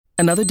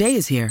Another day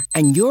is here,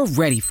 and you're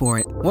ready for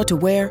it. What to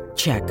wear?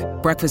 Check.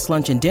 Breakfast,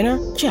 lunch, and dinner?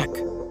 Check.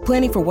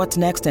 Planning for what's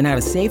next and how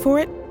to save for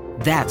it?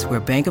 That's where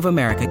Bank of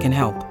America can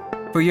help.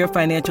 For your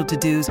financial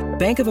to-dos,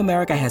 Bank of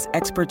America has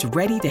experts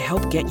ready to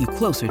help get you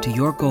closer to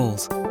your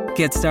goals.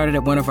 Get started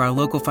at one of our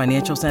local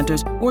financial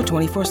centers or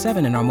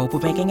 24/7 in our mobile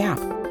banking app.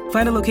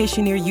 Find a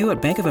location near you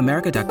at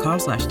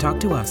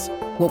bankofamerica.com/talktous.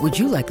 What would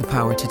you like the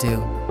power to do?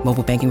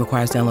 Mobile banking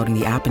requires downloading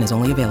the app and is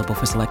only available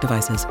for select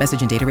devices.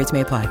 Message and data rates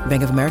may apply.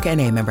 Bank of America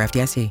N.A., member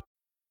FDIC.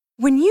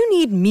 When you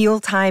need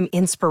mealtime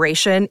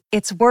inspiration,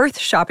 it's worth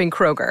shopping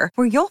Kroger,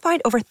 where you'll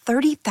find over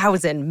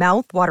 30,000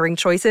 mouth-watering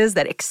choices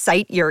that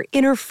excite your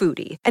inner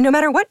foodie. And no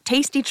matter what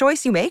tasty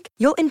choice you make,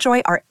 you'll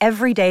enjoy our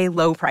everyday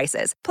low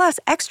prices, plus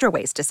extra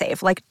ways to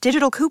save, like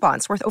digital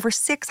coupons worth over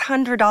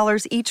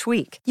 $600 each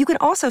week. You can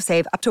also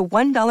save up to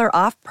 $1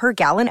 off per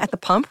gallon at the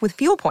pump with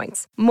fuel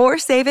points. More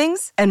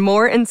savings and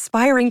more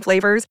inspiring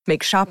flavors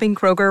make shopping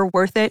Kroger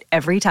worth it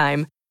every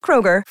time.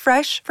 Kroger,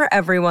 fresh for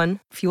everyone.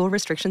 Fuel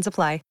restrictions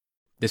apply.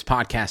 This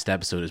podcast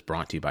episode is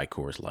brought to you by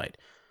Coors Light.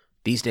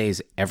 These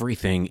days,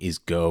 everything is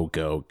go,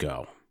 go,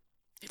 go.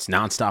 It's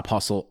nonstop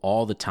hustle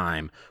all the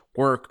time.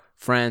 Work,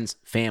 friends,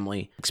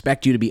 family.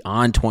 Expect you to be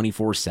on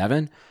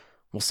 24/7?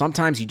 Well,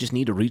 sometimes you just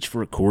need to reach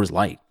for a Coors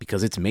Light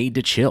because it's made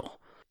to chill.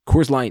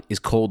 Coors Light is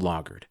cold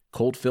lagered,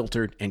 cold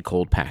filtered, and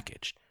cold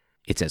packaged.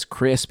 It's as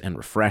crisp and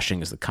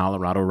refreshing as the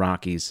Colorado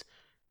Rockies.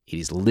 It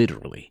is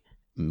literally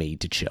made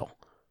to chill.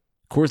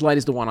 Coors Light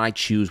is the one I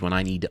choose when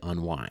I need to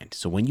unwind.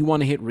 So when you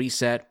want to hit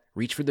reset,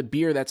 reach for the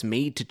beer that's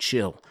made to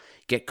chill.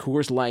 Get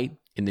Coors Light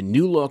in the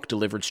new look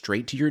delivered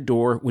straight to your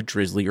door with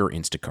Drizzly or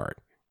Instacart.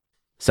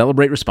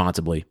 Celebrate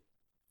responsibly.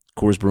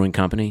 Coors Brewing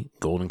Company,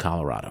 Golden,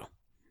 Colorado.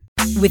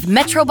 With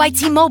Metro by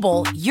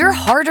T-Mobile, your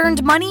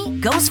hard-earned money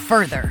goes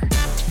further.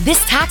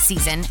 This tax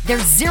season,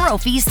 there's zero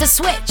fees to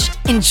switch.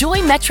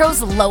 Enjoy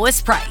Metro's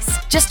lowest price,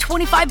 just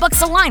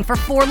 $25 a line for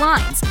 4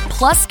 lines.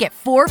 Plus, get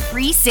 4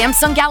 free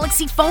Samsung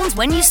Galaxy phones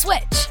when you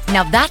switch.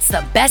 Now that's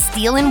the best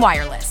deal in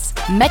wireless.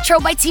 Metro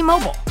by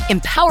T-Mobile,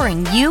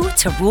 empowering you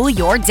to rule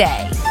your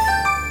day.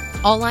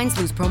 All lines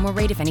lose promo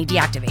rate if any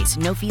deactivates.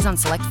 No fees on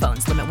select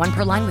phones. Limit 1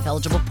 per line with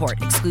eligible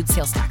port. Excludes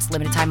sales tax.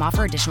 Limited time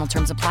offer. Additional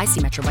terms apply.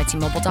 See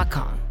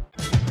metrobytmobile.com.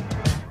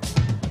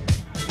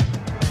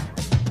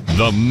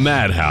 The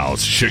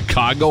Madhouse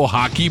Chicago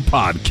Hockey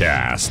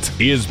Podcast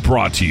is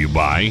brought to you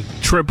by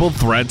Triple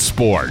Threat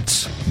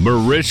Sports,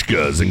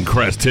 Marishka's in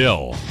Crest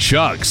Hill,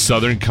 Chuck's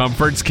Southern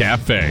Comforts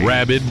Cafe,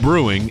 Rabbit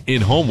Brewing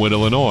in Homewood,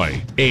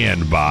 Illinois,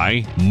 and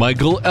by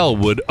Michael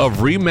Elwood of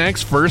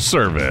Remax First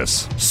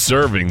Service,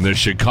 serving the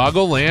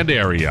Chicagoland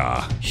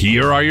area.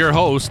 Here are your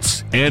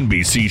hosts,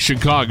 NBC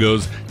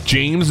Chicago's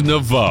James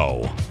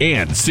Naveau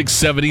and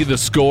 670 The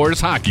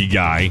Score's hockey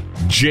guy,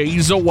 Jay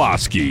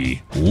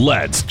Zawaski.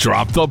 Let's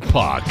drop the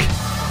puck.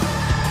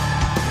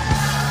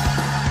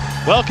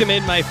 Welcome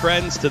in, my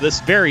friends, to this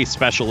very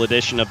special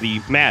edition of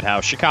the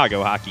Madhouse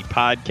Chicago Hockey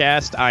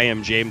Podcast. I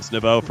am James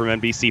Naveau from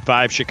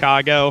NBC5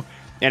 Chicago,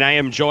 and I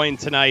am joined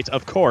tonight,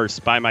 of course,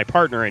 by my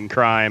partner in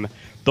crime,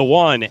 the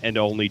one and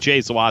only Jay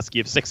Zawaski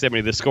of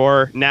 670 The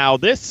Score. Now,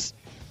 this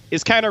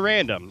is kind of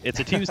random. It's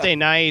a Tuesday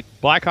night.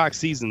 Blackhawks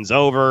season's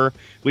over.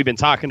 We've been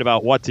talking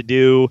about what to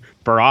do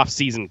for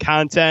off-season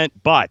content,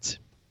 but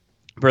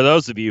for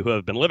those of you who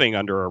have been living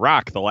under a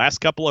rock the last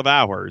couple of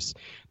hours,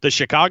 the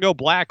Chicago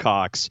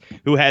Blackhawks,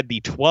 who had the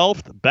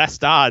 12th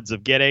best odds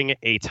of getting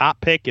a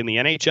top pick in the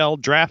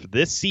NHL draft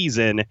this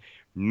season,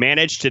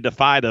 managed to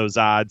defy those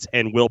odds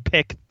and will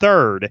pick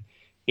third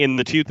in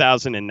the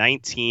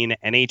 2019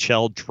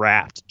 NHL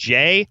draft.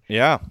 Jay?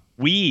 Yeah.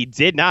 We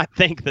did not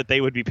think that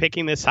they would be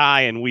picking this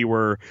high, and we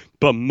were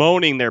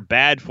bemoaning their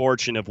bad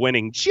fortune of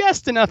winning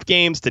just enough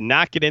games to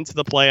not get into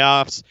the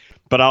playoffs,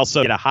 but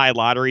also get a high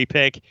lottery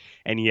pick.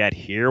 And yet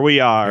here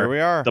we are. Here we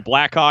are. The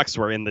Blackhawks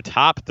were in the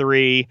top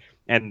 3,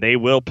 and they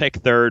will pick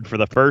third for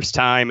the first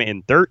time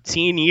in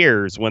 13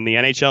 years when the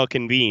NHL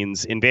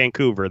convenes in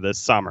Vancouver this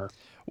summer.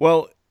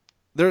 Well,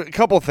 there are a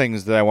couple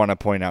things that I want to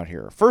point out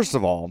here. First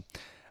of all,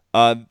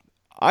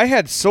 I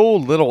had so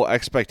little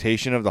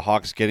expectation of the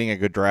Hawks getting a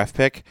good draft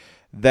pick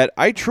that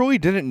I truly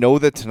didn't know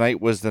that tonight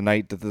was the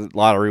night that the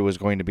lottery was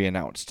going to be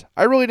announced.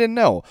 I really didn't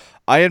know.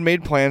 I had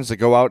made plans to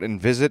go out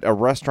and visit a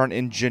restaurant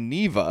in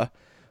Geneva,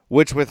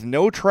 which with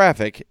no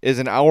traffic is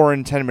an hour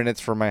and 10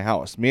 minutes from my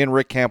house. Me and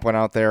Rick Camp went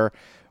out there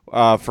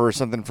for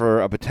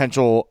a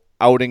potential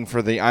outing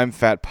for the I'm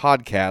Fat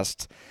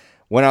podcast.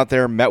 Went out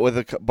there, met with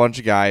a bunch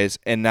of guys,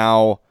 and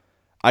now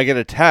I get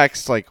a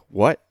text like,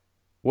 what?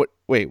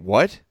 Wait,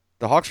 what?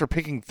 The Hawks are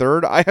picking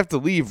third? I have to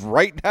leave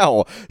right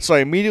now. So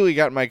I immediately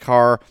got in my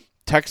car,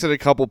 texted a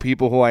couple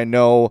people who I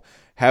know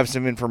have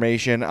some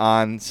information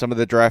on some of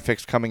the draft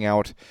picks coming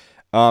out.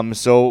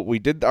 So we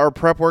did our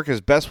prep work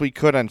as best we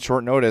could on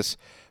short notice,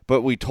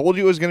 but we told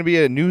you it was going to be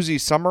a newsy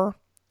summer.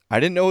 I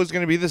didn't know it was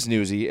going to be this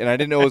newsy, and I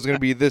didn't know it was going to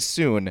be this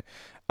soon.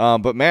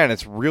 But man,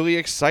 it's really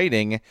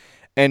exciting.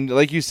 And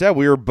like you said,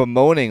 we were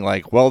bemoaning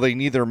like, well, they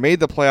neither made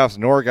the playoffs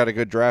nor got a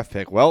good draft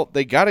pick. Well,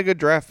 they got a good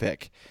draft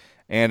pick.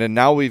 And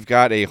now we've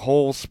got a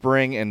whole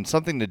spring and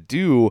something to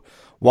do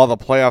while the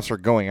playoffs are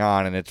going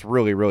on, and it's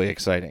really, really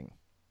exciting.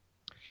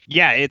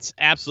 Yeah, it's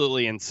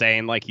absolutely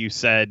insane. Like you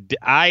said,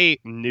 I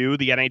knew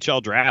the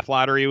NHL draft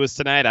lottery was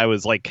tonight. I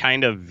was like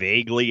kind of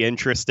vaguely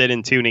interested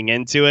in tuning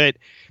into it.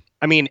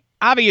 I mean,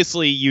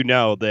 obviously, you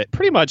know that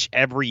pretty much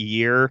every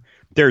year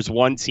there's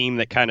one team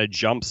that kind of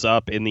jumps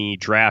up in the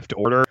draft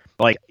order.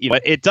 Like, you know,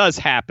 it does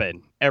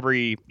happen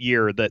every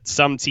year that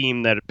some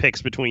team that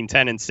picks between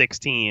 10 and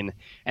 16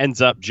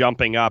 ends up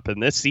jumping up.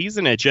 And this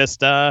season, it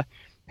just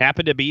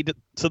happened to be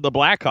to the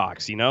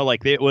Blackhawks. You know,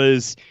 like it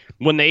was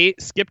when they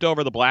skipped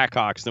over the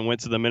Blackhawks and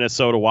went to the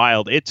Minnesota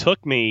Wild. It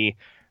took me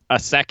a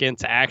second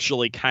to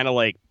actually kind of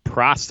like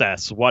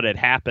process what had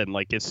happened.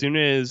 Like as soon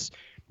as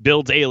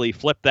Bill Daly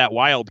flipped that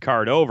wild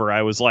card over,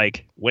 I was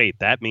like, wait,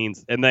 that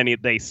means, and then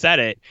they said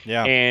it.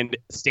 Yeah. And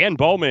Stan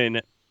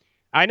Bowman,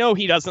 I know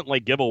he doesn't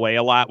like give away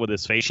a lot with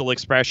his facial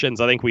expressions.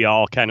 I think we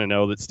all kind of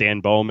know that Stan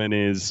Bowman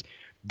is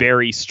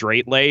very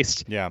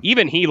straight-laced. Yeah.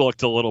 Even he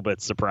looked a little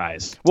bit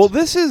surprised. Well,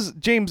 this is,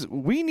 James,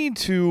 we need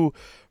to,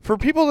 for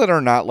people that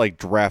are not like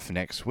draft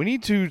nicks, we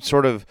need to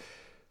sort of,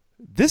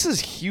 this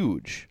is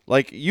huge.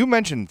 Like you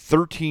mentioned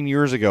 13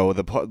 years ago,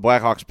 the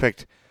Blackhawks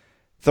picked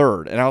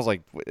third. And I was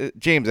like,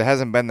 James, it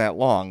hasn't been that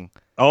long.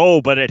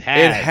 Oh, but it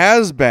has. It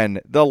has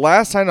been. The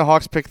last time the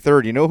Hawks picked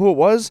third, you know who it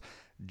was?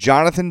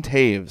 Jonathan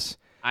Taves.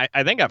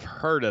 I think I've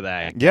heard of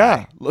that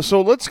guy. Yeah.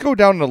 So let's go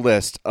down the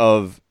list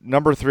of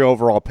number 3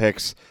 overall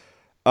picks.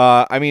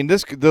 I mean,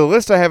 the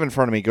list I have in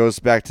front of me goes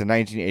back to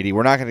 1980.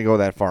 We're not going to go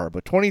that far,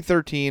 but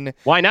 2013.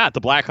 Why not?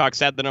 The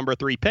Blackhawks had the number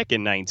 3 pick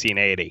in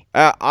 1980.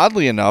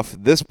 Oddly enough,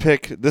 this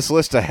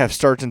list I have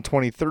starts in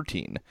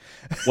 2013.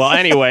 Well,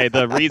 anyway,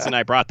 the reason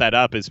I brought that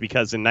up is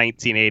because in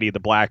 1980, the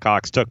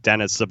Blackhawks took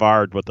Dennis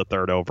Savard with the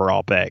 3rd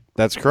overall pick.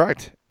 That's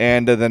correct.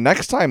 And the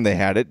next time they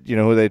had it, you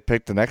know who they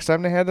picked the next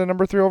time they had the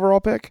number 3 overall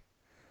pick?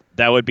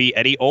 That would be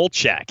Eddie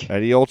Olczyk.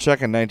 Eddie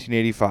Olczyk in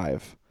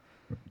 1985.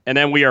 And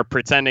then we are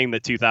pretending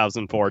that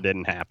 2004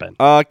 didn't happen.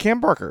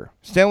 Cam Barker.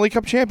 Stanley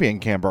Cup champion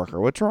Cam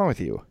Barker. What's wrong with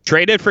you?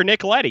 Traded for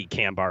Nick Leddy,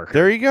 Cam Barker.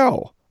 There you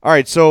go. All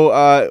right,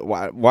 so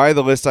why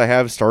the list I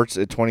have starts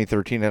at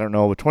 2013, I don't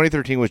know. But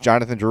 2013 was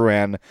Jonathan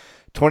Drouin.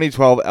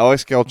 2012,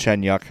 Alex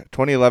Galchenyuk.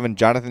 2011,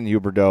 Jonathan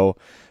Huberdeau.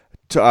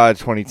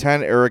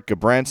 2010, Eric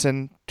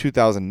Gabranson.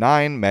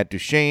 2009, Matt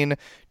Duchene.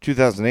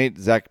 2008,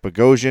 Zach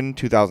Bogosian.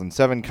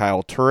 2007,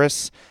 Kyle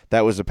Turris.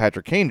 That was a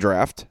Patrick Kane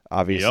draft,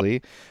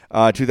 obviously.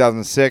 Yep.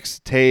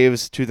 2006,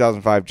 Taves.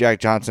 2005, Jack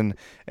Johnson,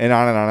 and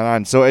on and on and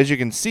on. So as you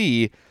can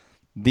see,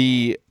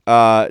 the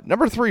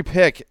number 3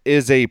 pick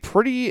is a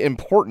pretty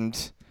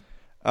important,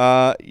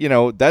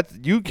 that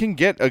you can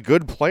get a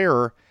good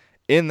player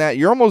in that.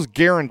 You're almost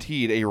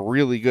guaranteed a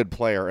really good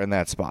player in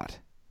that spot.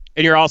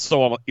 And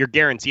you're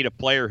guaranteed a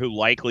player who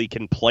likely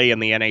can play in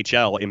the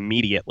NHL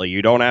immediately.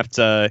 You don't have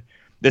to.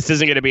 This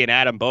isn't going to be an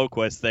Adam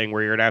Boquist thing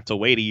where you're going to have to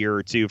wait a year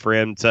or two for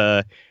him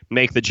to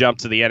make the jump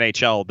to the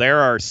NHL. There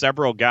are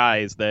several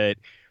guys that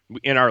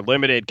in our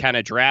limited kind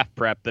of draft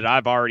prep that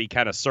I've already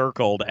kind of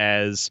circled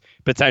as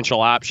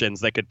potential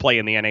options that could play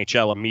in the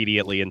NHL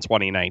immediately in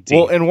 2019.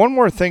 Well, and one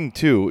more thing,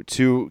 too,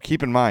 to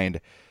keep in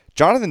mind.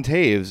 Jonathan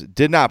Taves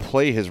did not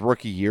play his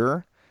rookie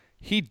year.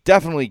 He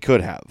definitely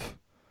could have.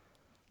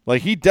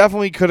 Like, he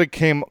definitely could have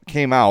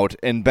came out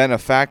and been a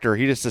factor.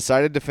 He just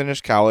decided to finish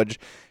college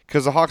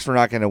because the Hawks were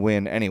not going to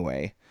win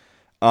anyway.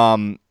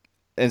 And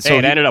so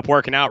it ended up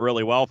working out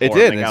really well for him. It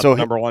did. They got so the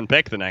number 1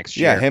 pick the next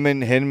year. Yeah,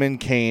 him and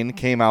Kane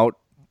came out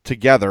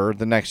together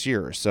the next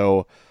year.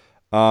 So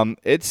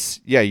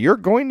you're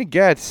going to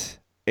get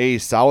a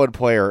solid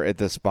player at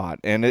this spot,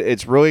 and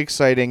it's really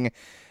exciting.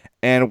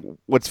 And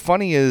what's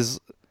funny is,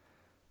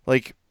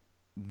 like,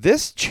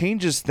 this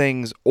changes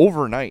things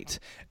overnight.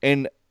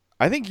 And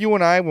I think you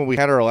and I, when we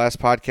had our last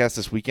podcast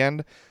this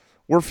weekend,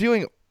 we're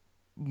feeling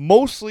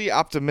mostly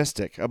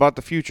optimistic about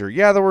the future.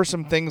 Yeah, there were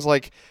some things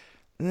like,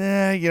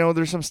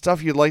 there's some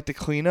stuff you'd like to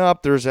clean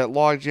up. There's that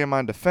logjam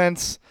on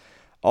defense,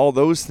 all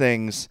those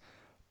things.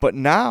 But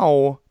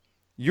now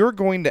you're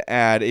going to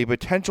add a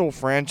potential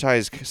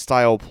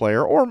franchise-style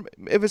player, or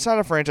if it's not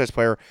a franchise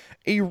player,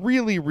 a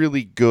really,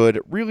 really good,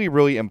 really,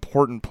 really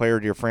important player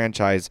to your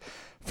franchise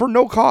for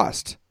no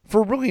cost,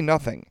 for really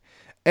nothing.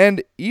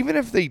 And even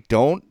if they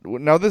don't,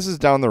 now this is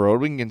down the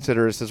road, we can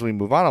consider this as we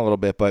move on a little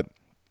bit, but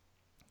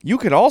you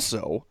could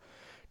also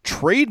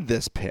trade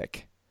this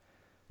pick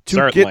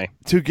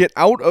to get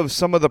out of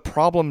some of the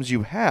problems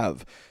you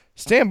have.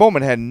 Stan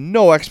Bowman had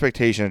no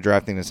expectation of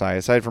drafting this high,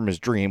 aside from his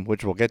dream,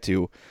 which we'll get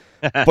to.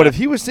 But if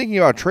he was thinking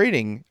about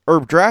trading or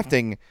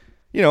drafting,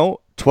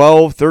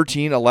 12,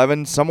 13,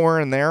 11, somewhere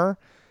in there,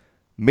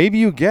 maybe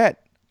you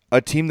get a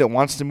team that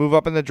wants to move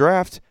up in the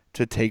draft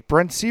to take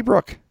Brent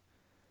Seabrook,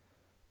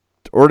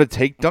 or to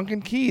take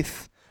Duncan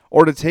Keith,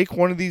 or to take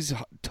one of these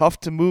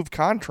tough-to-move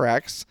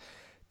contracts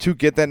to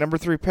get that number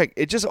 3 pick.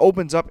 It just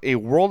opens up a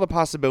world of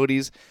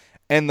possibilities,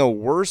 and the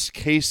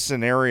worst-case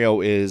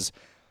scenario is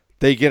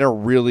they get a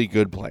really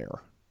good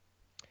player.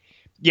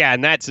 Yeah,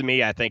 and that, to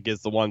me, I think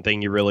is the one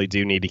thing you really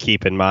do need to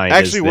keep in mind.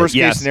 Actually,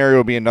 worst-case scenario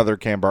would be another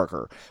Cam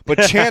Barker.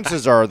 But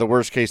chances are the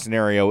worst-case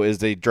scenario is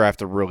they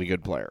draft a really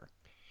good player.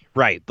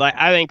 Right. Like,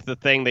 I think the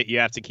thing that you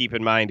have to keep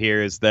in mind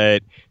here is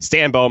that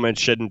Stan Bowman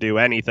shouldn't do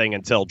anything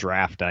until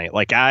draft night.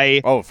 Like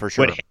for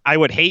sure. I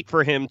would hate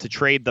for him to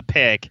trade the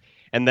pick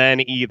and then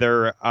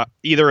either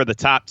of the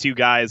top two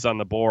guys on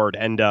the board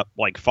end up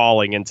like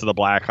falling into the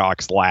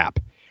Blackhawks' lap.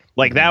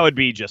 Like that would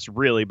be just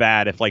really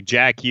bad if like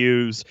Jack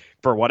Hughes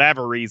for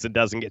whatever reason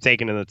doesn't get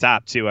taken in the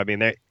top two. I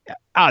mean,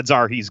 odds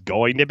are he's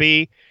going to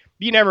be.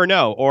 You never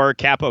know. Or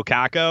Capo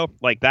Caco,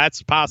 like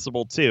that's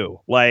possible too.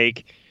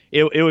 Like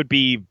it would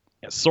be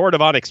sort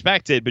of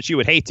unexpected, but you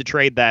would hate to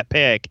trade that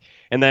pick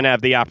and then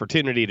have the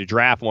opportunity to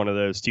draft one of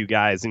those two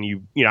guys, and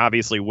you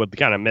obviously would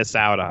kind of miss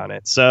out on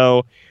it.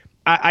 So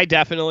I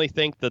definitely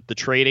think that the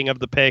trading of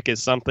the pick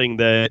is something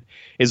that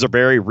is a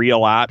very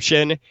real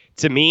option.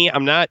 To me,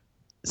 I'm not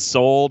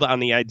sold on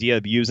the idea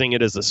of using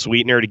it as a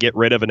sweetener to get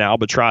rid of an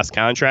albatross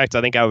contract.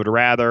 I think I would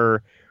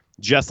rather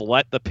just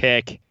let the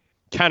pick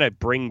kind of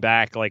bring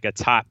back like a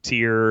top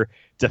tier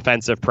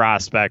defensive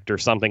prospect or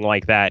something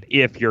like that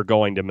if you're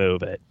going to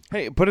move it.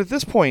 Hey, but at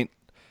this point,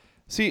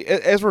 see,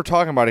 as we're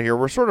talking about it here,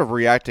 we're sort of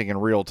reacting in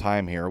real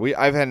time here.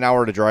 I've had an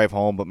hour to drive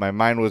home, but my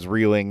mind was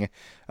reeling.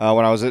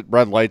 When I was at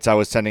red lights, I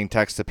was sending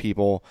texts to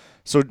people.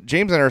 So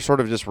James and I are sort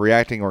of just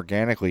reacting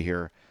organically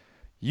here.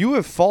 You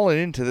have fallen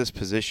into this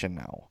position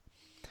now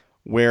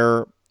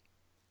where,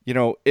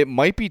 it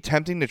might be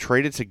tempting to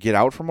trade it to get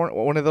out from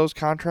one of those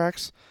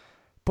contracts,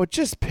 but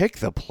just pick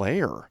the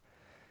player.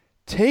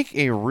 Take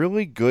a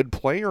really good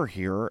player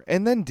here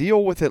and then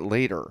deal with it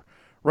later.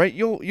 Right,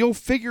 you'll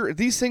figure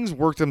these things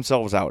work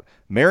themselves out.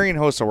 Marian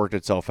Hossa worked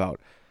itself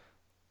out.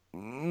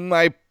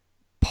 I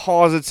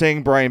pause at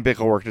saying Brian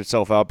Bickle worked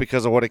itself out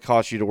because of what it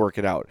cost you to work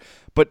it out.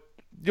 But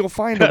you'll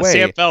find a way.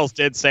 Sam Fells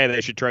did say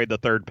they should trade the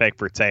third pick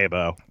for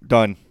Tabo.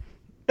 Done.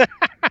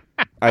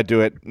 I'd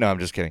do it. No, I'm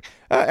just kidding.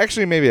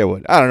 Actually, maybe I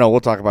would. I don't know. We'll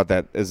talk about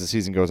that as the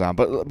season goes on.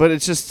 But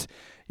it's just,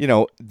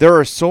 there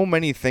are so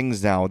many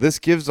things now. This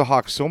gives the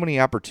Hawks so many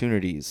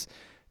opportunities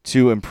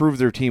to improve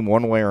their team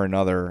one way or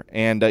another.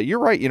 And you're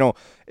right.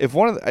 If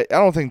I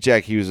don't think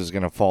Jack Hughes is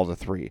going to fall to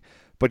 3,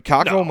 but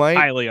Kako might.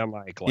 Highly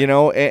unlikely.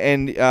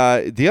 And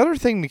the other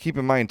thing to keep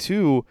in mind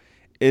too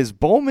is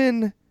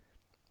Bowman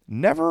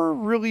never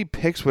really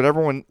picks what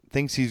everyone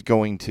thinks he's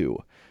going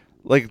to.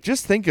 Like,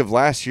 just think of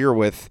last year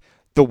with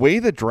the way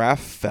the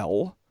draft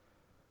fell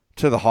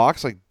to the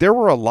Hawks. Like, there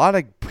were a lot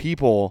of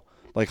people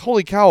like,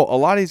 holy cow, a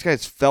lot of these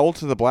guys fell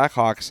to the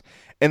Blackhawks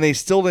and they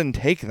still didn't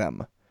take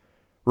them.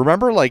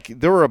 Remember, like,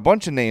 there were a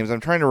bunch of names. I'm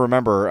trying to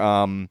remember.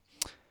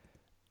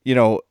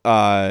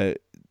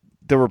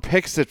 There were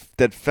picks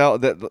that fell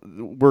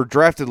that were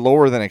drafted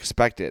lower than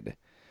expected,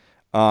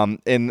 and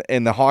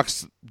the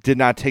Hawks did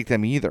not take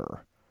them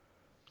either.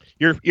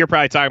 You're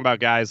probably talking about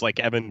guys like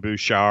Evan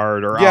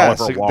Bouchard or yes,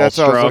 Oliver Wahlstrom. That's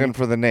what I was looking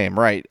for the name,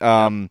 right?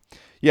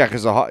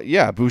 Because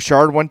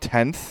Bouchard went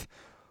 10th.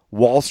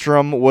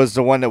 Wallstrom was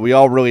the one that we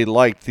all really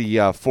liked.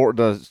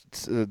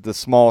 The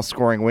small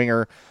scoring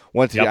winger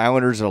went to the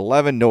Islanders at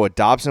 11. Noah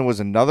Dobson was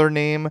another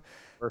name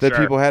that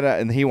people had,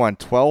 and he went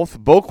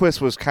 12th.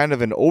 Boquist was kind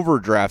of an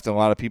overdraft in a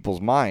lot of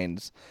people's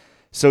minds.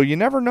 So you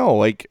never know.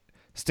 Like,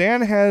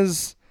 Stan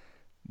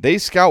they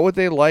scout what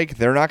they like.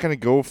 They're not going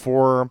to go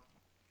for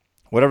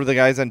whatever the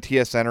guys on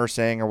TSN are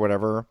saying or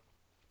whatever.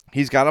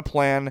 He's got a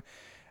plan,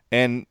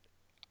 and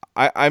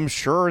I'm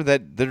sure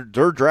that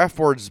their draft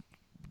boards,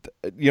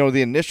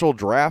 the initial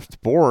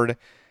draft board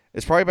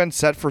has probably been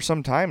set for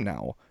some time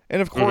now.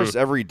 And, of course,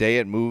 every day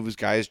it moves,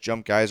 guys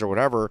jump guys or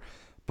whatever.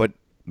 But,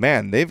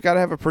 man, they've got to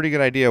have a pretty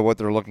good idea of what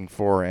they're looking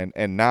for.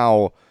 And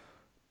now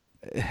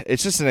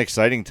it's just an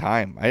exciting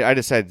time. I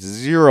just had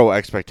zero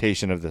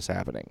expectation of this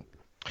happening.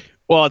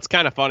 Well, it's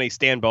kind of funny.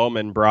 Stan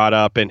Bowman brought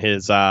up in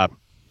his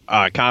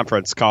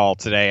conference call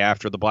today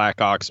after the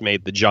Blackhawks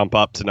made the jump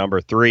up to number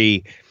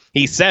 3.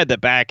 He said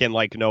that back in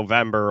like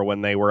November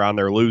when they were on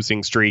their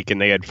losing streak and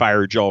they had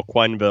fired Joel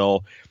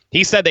Quenneville,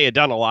 he said they had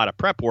done a lot of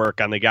prep work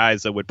on the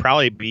guys that would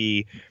probably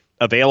be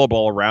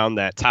available around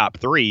that top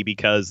 3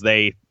 because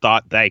they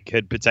thought they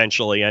could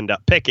potentially end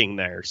up picking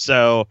there.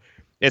 So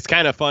it's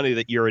kind of funny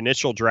that your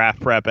initial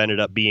draft prep ended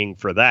up being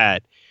for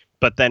that.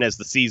 But then as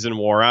the season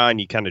wore on,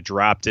 you kind of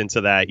dropped into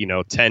that,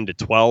 10 to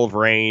 12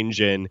 range,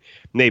 and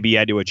maybe you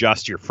had to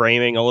adjust your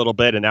framing a little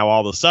bit. And now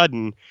all of a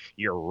sudden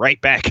you're right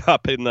back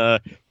up in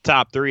the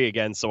top 3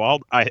 again.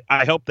 So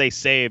I hope they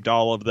saved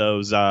all of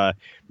those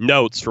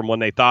notes from when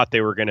they thought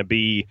they were going to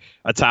be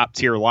a top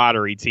tier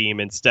lottery team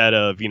instead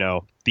of,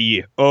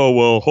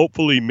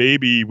 hopefully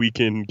maybe we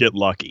can get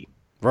lucky.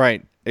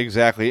 Right.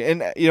 Exactly.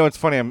 And, it's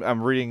funny.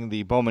 I'm reading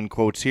the Bowman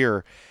quotes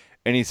here,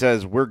 and he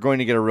says, we're going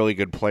to get a really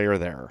good player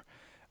there.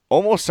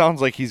 Almost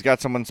sounds like he's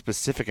got someone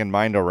specific in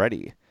mind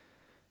already.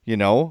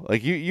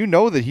 Like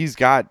that he's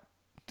got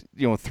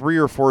 3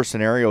 or 4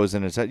 scenarios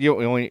in his head.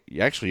 You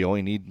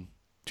only need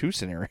 2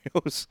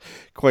 scenarios,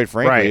 quite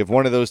frankly. Right. If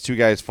one of those 2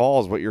 guys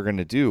falls, what you're going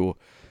to do.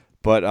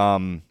 But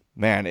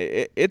man,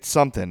 it's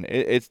something.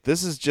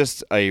 This is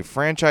just a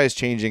franchise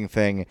changing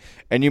thing.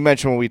 And you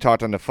mentioned when we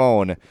talked on the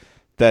phone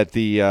that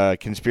the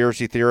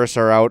conspiracy theorists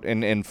are out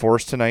in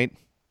force tonight.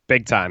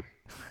 Big time.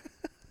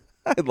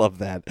 I love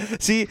that.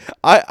 See,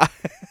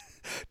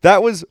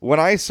 That was when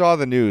I saw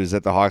the news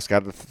that the Hawks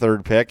got the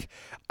third pick.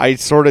 I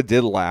sort of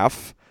did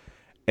laugh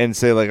and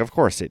say, like, of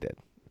course they did.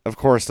 Of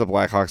course the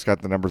Blackhawks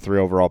got the number 3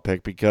 overall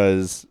pick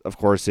because of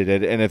course they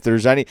did. And if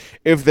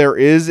there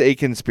is a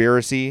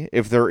conspiracy,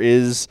 if there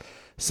is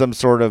some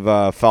sort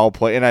of foul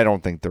play, and I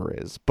don't think there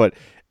is, but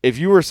if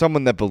you were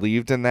someone that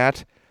believed in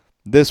that,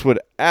 this would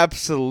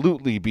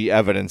absolutely be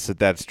evidence that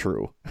that's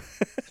true.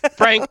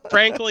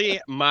 Frankly,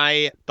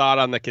 my thought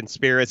on the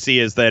conspiracy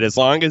is that as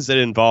long as it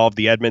involved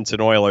the Edmonton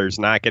Oilers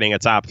not getting a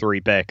top 3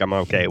 pick, I'm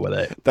okay with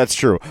it. That's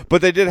true.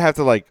 But they did have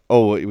to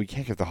we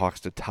can't give the Hawks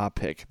the top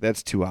pick.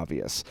 That's too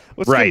obvious.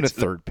 Let's give them the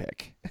third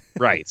pick.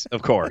 Right,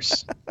 of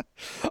course.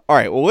 All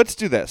right, well, let's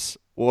do this.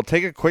 We'll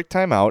take a quick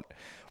timeout.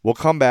 We'll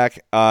come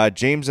back.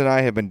 James and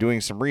I have been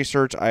doing some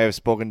research. I have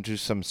spoken to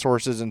some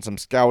sources and some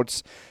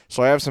scouts,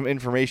 so I have some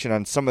information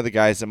on some of the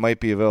guys that might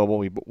be available.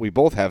 We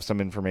both have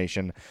some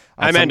information.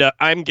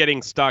 I'm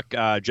getting stuck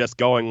just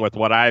going with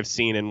what I've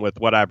seen and with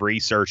what I've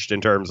researched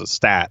in terms of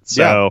stats.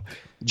 So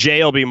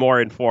Jay will be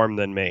more informed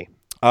than me.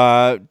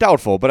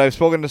 Doubtful, but I've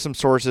spoken to some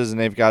sources,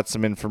 and they've got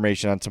some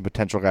information on some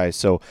potential guys.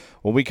 So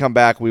when we come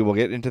back, we will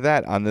get into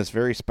that on this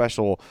very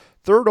special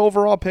 3rd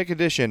overall pick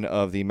edition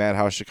of the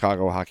Madhouse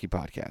Chicago Hockey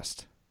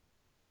Podcast.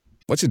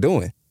 What you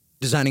doing?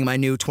 Designing my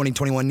new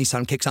 2021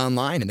 Nissan Kicks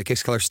Online in the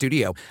Kicks Color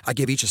Studio. I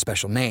give each a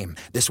special name.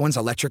 This one's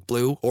electric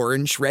blue,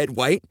 orange, red,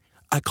 white.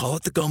 I call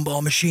it the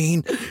Gumball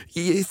Machine.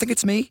 You think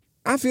it's me?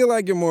 I feel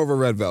like you're more of a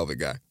red velvet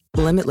guy.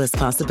 Limitless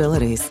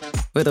possibilities.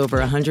 With over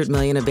 100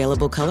 million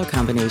available color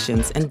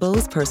combinations and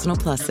Bose Personal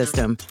Plus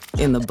system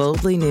in the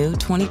boldly new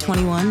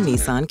 2021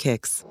 Nissan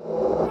Kicks.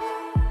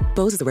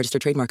 Bose is the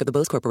registered trademark of the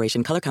Bose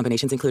Corporation. Color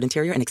combinations include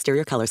interior and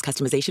exterior colors.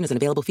 Customization is an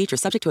available feature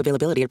subject to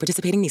availability at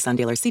participating Nissan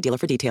dealers. See dealer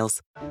for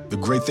details. The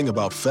great thing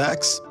about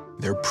facts,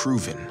 they're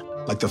proven.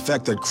 Like the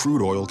fact that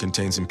crude oil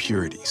contains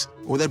impurities,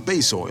 or that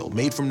base oil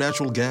made from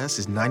natural gas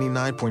is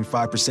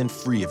 99.5%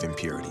 free of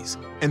impurities.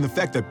 And the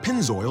fact that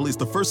Pennzoil is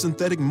the first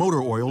synthetic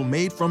motor oil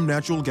made from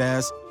natural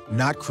gas,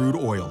 not crude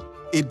oil.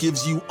 It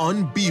gives you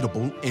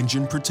unbeatable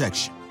engine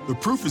protection. The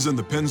proof is in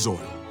the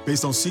Pennzoil.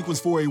 Based on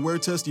Sequence 4A wear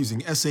test using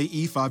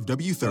SAE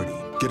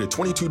 5W30. Get a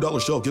 $22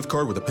 Shell gift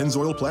card with a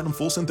Pennzoil Platinum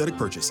Full Synthetic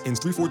purchase.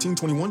 Ends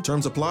 3/14/21.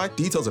 Terms apply.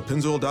 Details at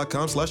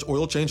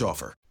pennzoil.com/oil change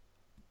offer.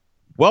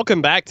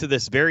 Welcome back to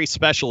this very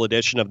special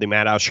edition of the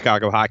Madhouse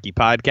Chicago Hockey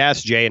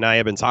Podcast. Jay and I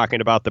have been talking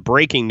about the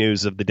breaking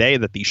news of the day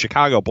that the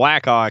Chicago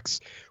Blackhawks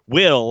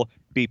will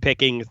be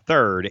picking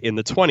 3rd in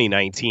the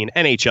 2019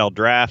 NHL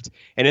Draft.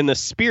 And in the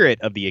spirit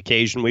of the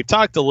occasion, we've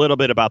talked a little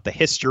bit about the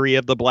history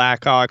of the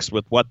Blackhawks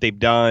with what they've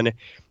done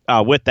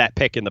with that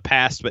pick in the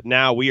past, but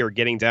now we are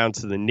getting down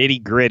to the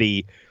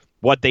nitty-gritty,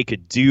 what they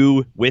could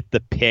do with the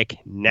pick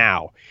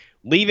now.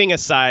 Leaving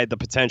aside the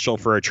potential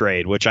for a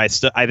trade, which I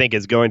think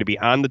is going to be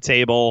on the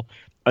table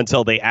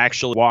until they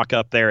actually walk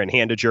up there and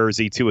hand a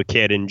jersey to a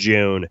kid in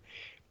June.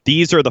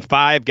 These are the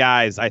 5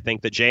 guys I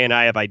think that Jay and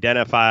I have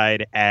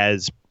identified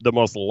as the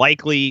most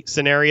likely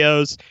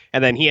scenarios,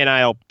 and then he and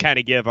I will kind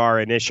of give our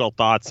initial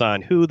thoughts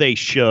on who they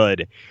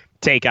should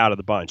take out of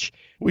the bunch.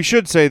 We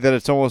should say that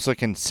it's almost a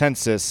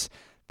consensus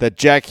that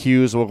Jack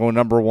Hughes will go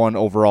number 1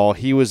 overall.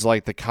 He was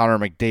like the Connor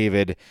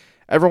McDavid.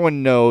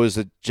 Everyone knows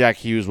that Jack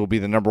Hughes will be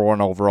the number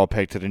 1 overall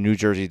pick to the New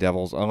Jersey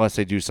Devils unless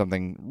they do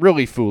something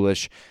really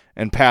foolish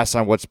and pass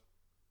on what's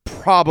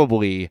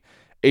probably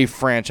a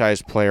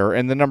franchise player.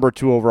 And the number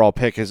 2 overall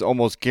pick is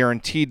almost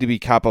guaranteed to be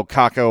Kaapo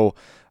Kakko,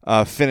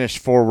 Finnish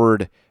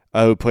forward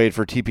who played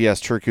for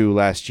TPS Turku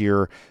last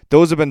year.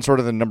 Those have been sort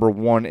of the number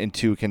 1 and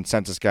 2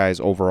 consensus guys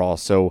overall.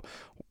 So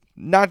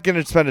not going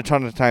to spend a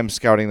ton of time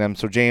scouting them.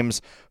 So, James,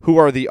 who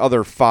are the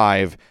other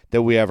 5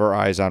 that we have our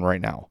eyes on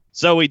right now?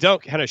 So we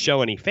don't kind of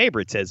show any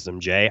favoritism,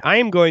 Jay. I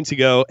am going to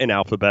go in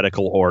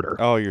alphabetical order.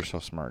 Oh, you're so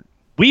smart.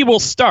 We will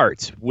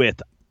start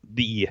with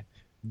the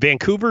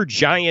Vancouver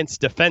Giants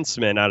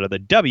defenseman out of the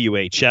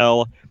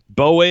WHL,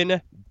 Bowen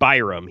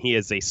Byram. He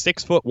is a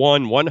 6'1",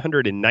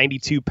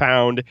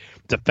 192-pound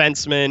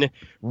defenseman,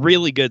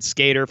 really good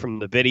skater from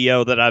the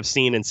video that I've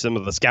seen and some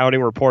of the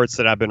scouting reports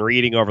that I've been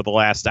reading over the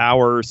last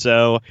hour or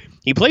so.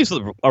 He plays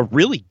with a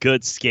really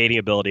good skating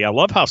ability. I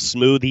love how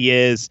smooth he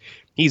is.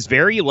 He's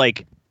very,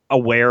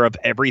 aware of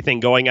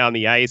everything going on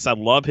the ice. I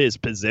love his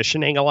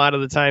positioning a lot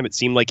of the time. It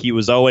seemed like he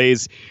was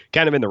always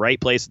kind of in the right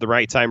place at the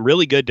right time.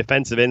 Really good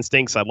defensive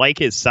instincts. I like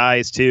his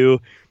size, too.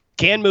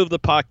 Can move the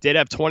puck, did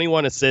have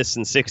 21 assists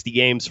in 60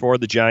 games for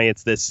the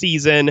Giants this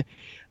season.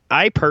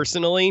 I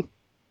personally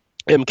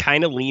am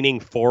kind of leaning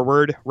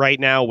forward right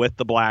now with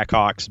the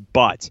Blackhawks,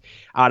 but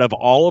out of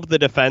all of the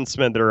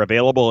defensemen that are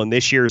available in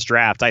this year's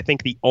draft, I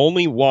think the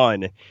only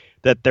one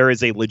that there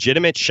is a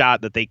legitimate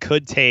shot that they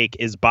could take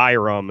is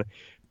Byram,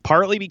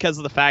 partly because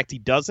of the fact he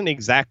doesn't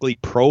exactly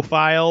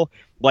profile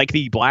like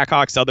the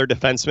Blackhawks' other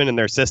defensemen in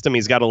their system.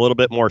 He's got a little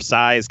bit more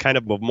size, kind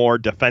of a more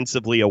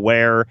defensively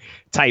aware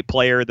type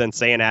player than,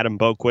 say, an Adam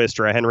Boqvist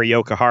or a Henry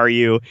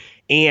Jokiharju.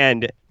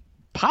 And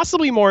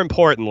possibly more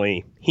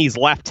importantly, he's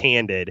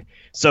left-handed,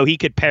 so he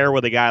could pair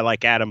with a guy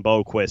like Adam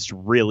Boqvist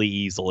really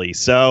easily.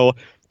 So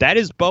That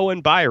is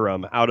Bowen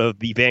Byram out of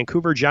the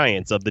Vancouver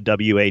Giants of the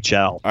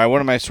WHL. All right, one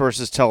of my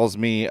sources tells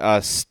me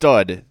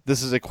stud,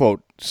 this is a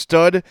quote,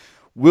 stud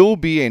will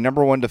be a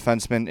number one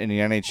defenseman in the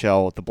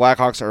NHL. The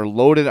Blackhawks are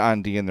loaded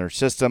on D in their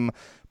system,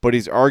 but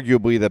he's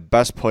arguably the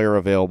best player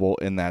available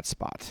in that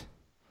spot.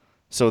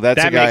 So that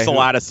makes a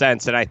lot of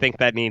sense, and I think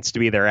that needs to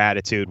be their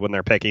attitude when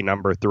they're picking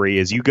number 3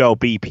 is you go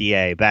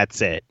BPA,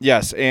 that's it.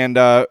 Yes, and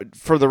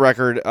for the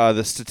record,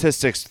 the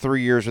statistics,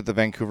 3 years with the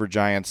Vancouver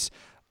Giants,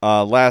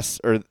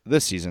 this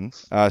season,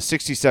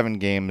 67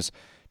 games,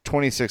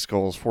 26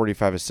 goals,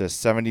 45 assists,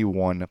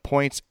 71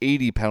 points,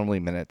 80 penalty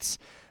minutes,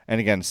 and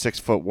again,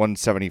 6',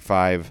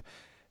 175,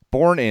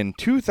 born in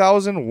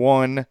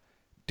 2001,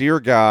 dear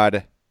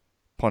God,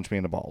 punch me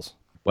in the balls.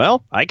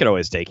 Well, I could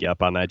always take you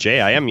up on that,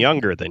 Jay. I am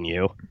younger than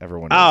you.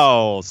 Everyone is.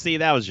 Oh, see,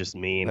 that was just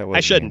mean.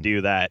 I shouldn't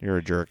do that. You're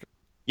a jerk.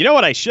 You know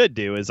what I should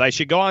do is I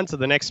should go on to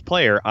the next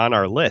player on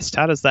our list.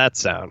 How does that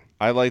sound?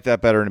 I like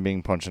that better than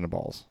being punched in the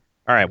balls.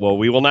 All right, well,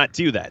 we will not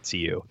do that to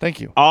you.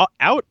 Thank you.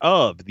 Out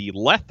of the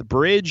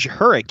Lethbridge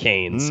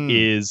Hurricanes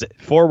is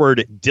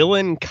forward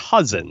Dylan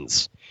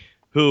Cousins,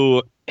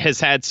 who has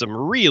had some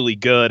really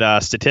good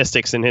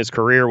statistics in his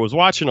career. Was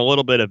watching a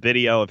little bit of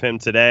video of him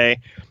today.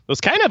 Was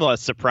kind of a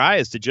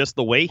surprise to just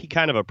the way he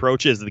kind of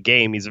approaches the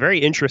game. He's a very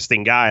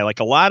interesting guy.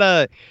 Like a lot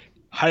of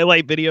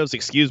highlight videos,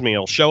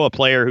 he'll show a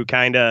player who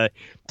kind of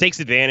takes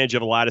advantage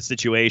of a lot of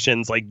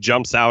situations, like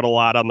jumps out a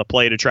lot on the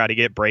play to try to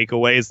get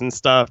breakaways and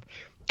stuff.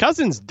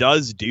 Cousins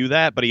does do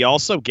that, but he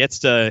also gets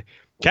to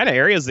kind of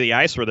areas of the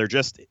ice where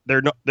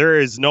there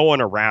is no one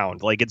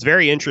around. Like it's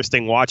very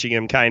interesting watching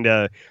him kind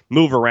of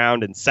move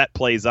around and set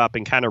plays up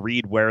and kind of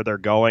read where they're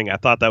going. I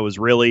thought that was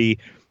really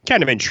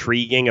kind of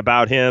intriguing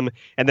about him.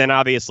 And then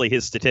obviously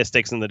his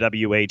statistics in the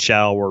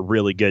WHL were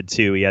really good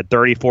too. He had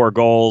 34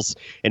 goals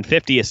and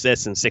 50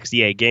 assists in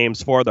 68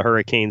 games for the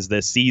Hurricanes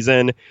this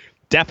season.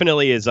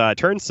 Definitely has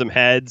turned some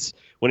heads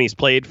when he's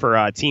played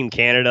for Team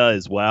Canada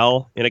as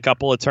well in a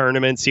couple of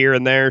tournaments here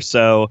and there.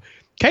 So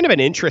kind of an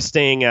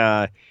interesting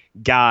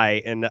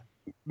guy, and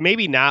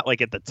maybe not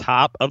like at the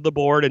top of the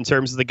board in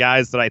terms of the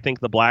guys that I think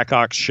the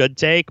Blackhawks should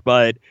take,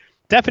 but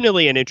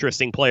definitely an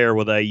interesting player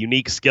with a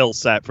unique skill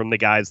set from the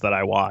guys that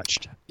I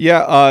watched.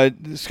 Yeah,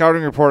 the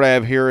scouting report I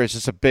have here is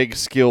just a big,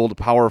 skilled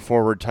power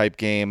forward type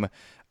game.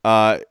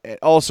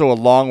 Also,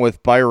 along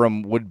with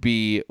Byram, would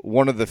be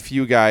one of the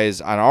few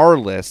guys on our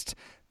list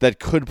that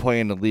could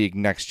play in the league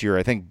next year.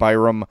 I think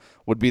Byram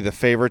would be the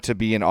favorite to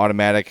be an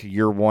automatic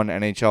year one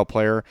NHL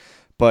player,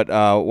 but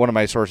one of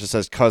my sources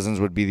says Cousins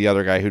would be the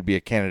other guy who'd be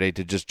a candidate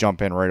to just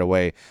jump in right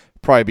away,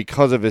 probably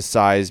because of his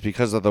size,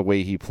 because of the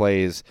way he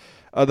plays.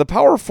 The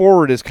power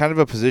forward is kind of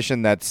a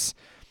position that's,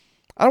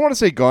 I don't want to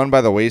say gone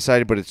by the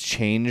wayside, but it's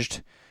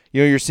changed.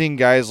 You know, you're seeing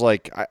guys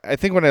like, I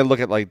think when I look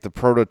at like the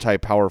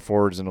prototype power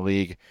forwards in the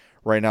league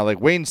right now,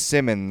 like Wayne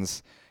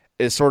Simmons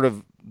is sort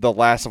of the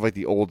last of like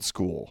the old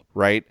school,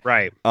 right?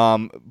 Right.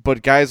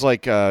 But guys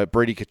like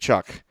Brady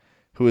Tkachuk,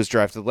 who was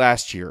drafted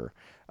last year,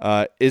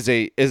 is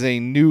a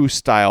new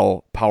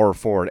style power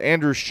forward.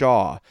 Andrew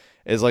Shaw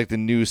is like the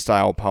new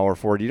style power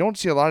forward. You don't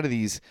see a lot of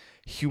these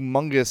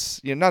humongous,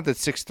 not that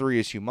 6'3"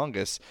 is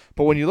humongous,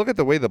 but when you look at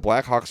the way the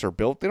Blackhawks are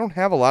built, they don't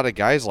have a lot of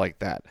guys like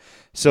that.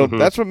 So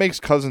that's what makes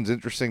Cousins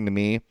interesting to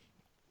me.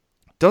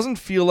 Doesn't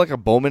feel like a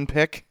Bowman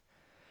pick,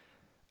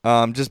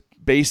 just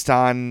based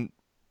on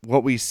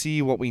what we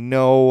see, what we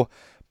know.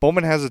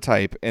 Bowman has a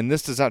type, and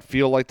this does not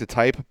feel like the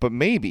type, but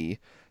maybe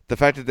the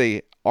fact that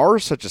they are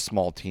such a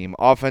small team,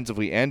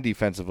 offensively and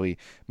defensively,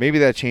 maybe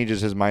that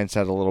changes his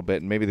mindset a little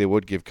bit, and maybe they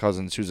would give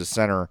Cousins, who's a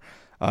center,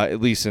 at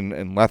least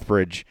in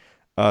Lethbridge,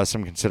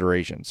 some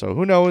consideration. So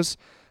who knows?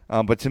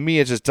 But to me,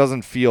 it just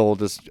doesn't feel,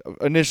 this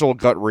initial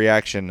gut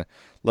reaction,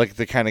 like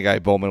the kind of guy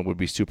Bowman would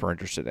be super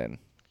interested in.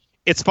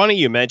 It's funny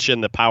you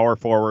mentioned the power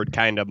forward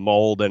kind of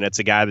mold, and it's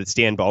a guy that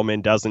Stan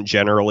Bowman doesn't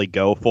generally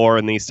go for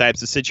in these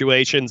types of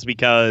situations,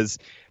 because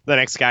the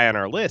next guy on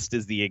our list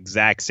is the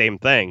exact same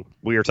thing.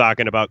 We are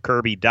talking about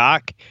Kirby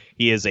Dach.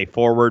 He is a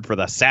forward for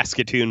the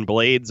Saskatoon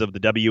Blades of the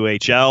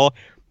WHL.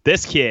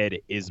 This kid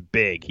is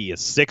big. He is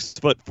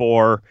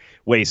 6'4",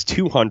 weighs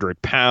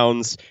 200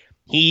 pounds.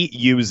 He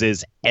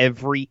uses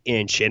every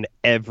inch and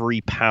every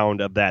pound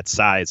of that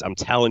size. I'm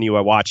telling you,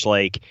 I watched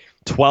like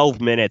 12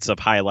 minutes of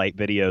highlight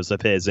videos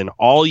of his, and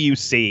all you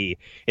see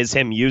is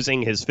him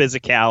using his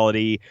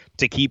physicality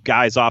to keep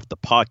guys off the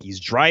puck. He's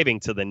driving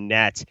to the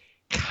net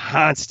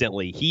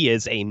constantly. He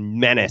is a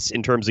menace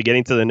in terms of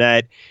getting to the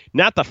net.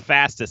 Not the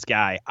fastest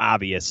guy,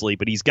 obviously,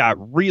 but he's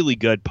got really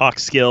good puck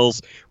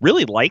skills.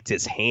 Really liked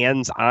his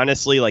hands,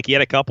 honestly. Like, he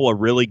had a couple of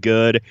really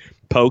good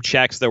poke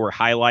checks that were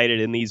highlighted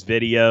in these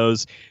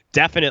videos.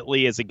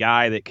 Definitely is a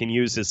guy that can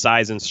use his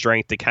size and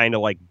strength to kind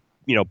of like,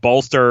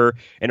 bolster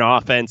an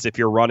offense. If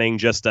you're running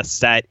just a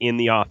set in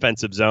the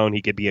offensive zone,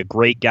 he could be a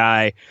great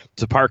guy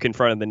to park in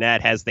front of the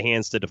net, has the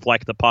hands to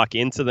deflect the puck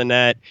into the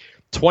net.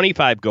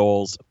 25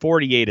 goals,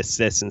 48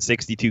 assists in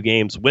 62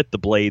 games with the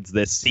Blades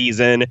this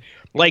season.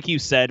 Like you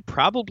said,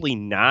 probably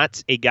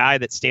not a guy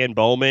that Stan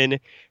Bowman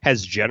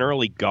has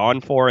generally gone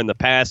for in the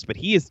past, but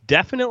he is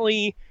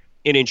definitely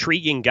an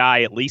intriguing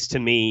guy, at least to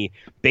me,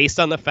 based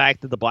on the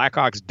fact that the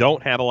Blackhawks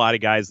don't have a lot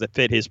of guys that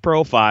fit his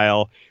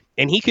profile.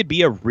 And he could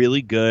be a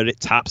really good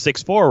top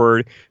six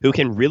forward who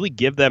can really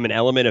give them an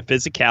element of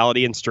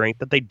physicality and strength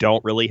that they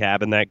don't really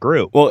have in that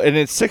group. Well, and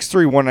it's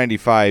 6'3",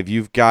 195.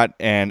 You've got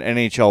an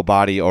NHL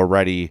body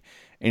already,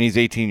 and he's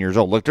 18 years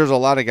old. Look, there's a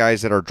lot of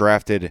guys that are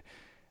drafted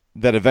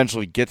that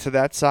eventually get to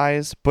that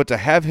size, but to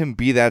have him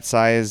be that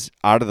size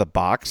out of the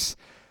box,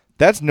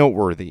 that's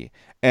noteworthy.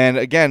 And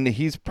again,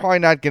 he's probably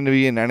not going to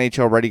be an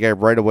NHL ready guy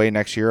right away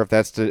next year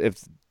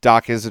if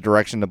Doc is the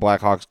direction the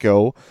Blackhawks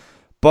go.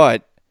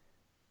 But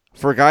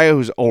for a guy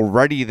who's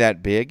already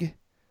that big,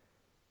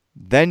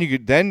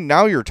 then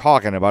now you're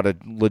talking about a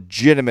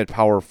legitimate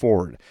power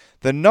forward.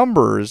 The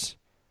numbers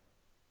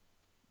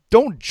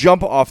don't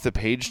jump off the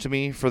page to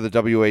me for the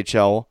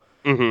WHL.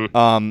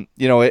 Mm-hmm.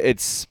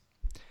 It's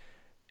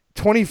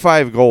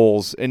 25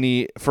 goals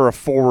for a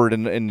forward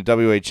in the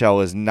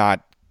WHL is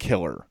not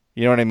killer.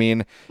 You know what I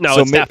mean? No,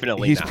 it's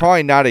definitely he's not.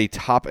 probably not a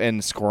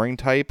top-end scoring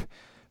type.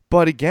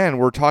 But again,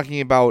 we're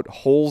talking about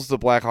holes the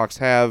Blackhawks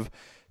have,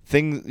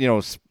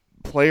 things,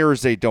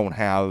 players they don't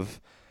have,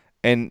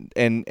 and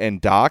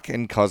Doc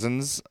and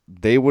Cousins,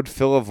 they would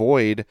fill a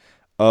void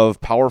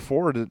of power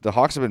forward the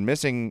Hawks have been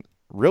missing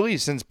really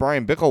since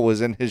Brian Bickle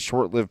was in his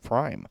short-lived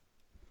prime.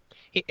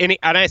 And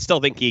I still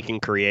think he can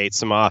create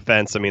some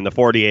offense. I mean, the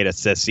 48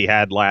 assists he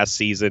had last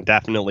season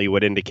definitely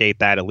would indicate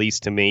that, at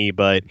least to me.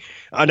 But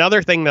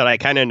another thing that I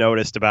kind of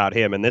noticed about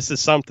him, and this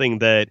is something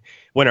that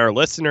when our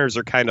listeners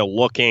are kind of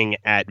looking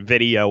at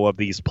video of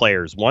these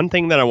players, one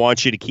thing that I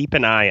want you to keep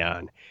an eye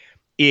on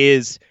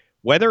is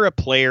whether a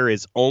player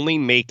is only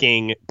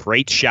making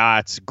great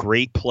shots,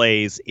 great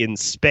plays in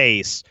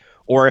space,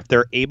 or if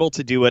they're able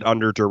to do it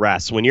under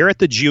duress. When you're at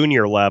the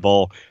junior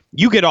level,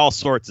 you get all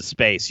sorts of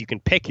space. You can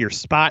pick your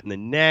spot in the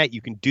net.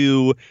 You can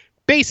do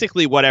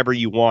basically whatever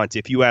you want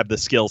if you have the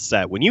skill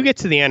set. When you get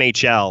to the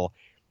NHL,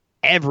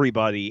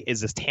 everybody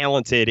is as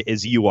talented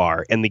as you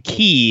are. And the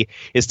key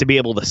is to be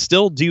able to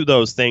still do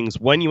those things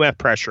when you have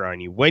pressure on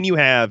you, when you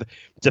have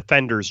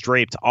defenders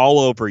draped all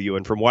over you.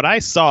 And from what I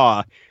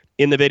saw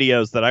in the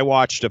videos that I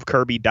watched of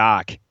Kirby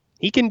Dach,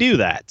 he can do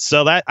that.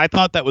 So that I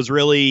thought that was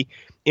really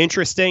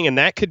interesting. And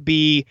that could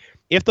be,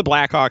 if the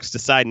Blackhawks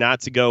decide not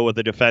to go with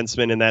a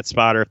defenseman in that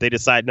spot, or if they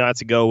decide not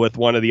to go with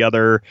one of the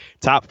other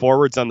top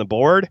forwards on the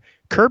board,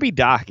 Kirby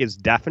Dach is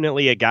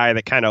definitely a guy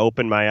that kind of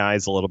opened my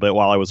eyes a little bit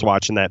while I was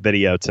watching that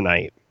video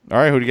tonight. All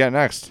right, who do you got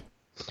next?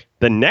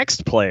 The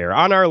next player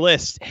on our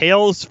list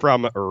hails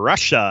from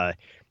Russia.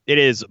 It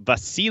is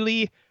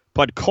Vasily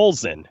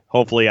Podkolzin.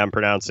 Hopefully I'm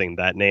pronouncing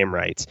that name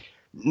right.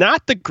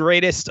 Not the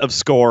greatest of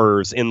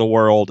scorers in the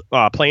world,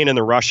 playing in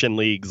the Russian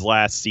leagues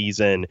last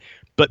season,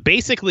 but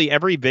basically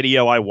every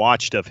video I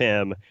watched of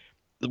him,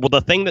 well, the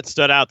thing that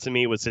stood out to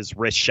me was his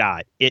wrist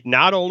shot. It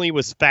not only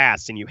was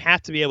fast, and you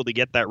have to be able to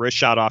get that wrist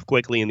shot off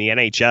quickly in the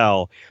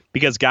NHL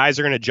because guys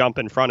are going to jump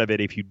in front of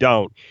it if you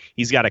don't.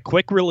 He's got a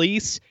quick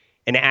release,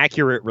 an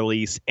accurate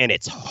release, and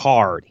it's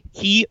hard.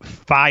 He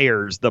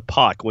fires the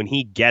puck when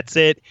he gets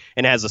it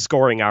and has a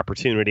scoring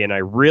opportunity, and I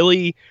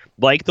really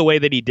like the way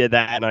that he did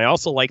that, and I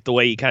also like the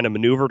way he kind of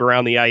maneuvered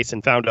around the ice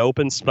and found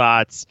open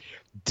spots.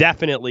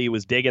 Definitely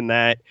was digging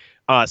that.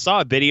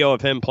 Saw a video of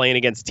him playing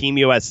against Team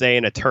USA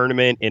in a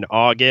tournament in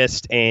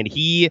August, and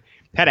he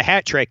had a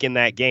hat trick in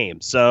that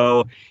game.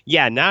 So,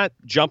 yeah, not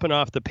jumping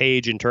off the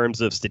page in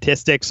terms of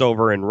statistics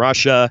over in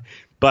Russia,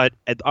 but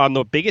on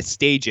the biggest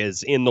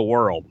stages in the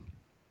world,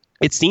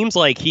 it seems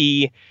like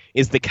he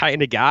is the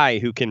kind of guy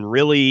who can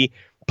really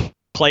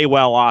play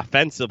well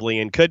offensively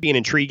and could be an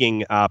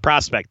intriguing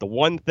prospect. The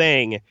one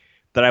thing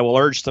that I will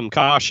urge some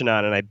caution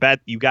on, and I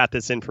bet you got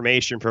this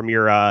information from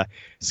your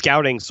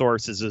scouting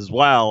sources as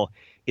well,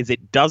 is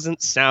it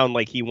doesn't sound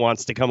like he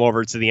wants to come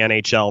over to the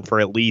NHL for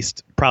at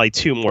least probably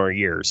 2 more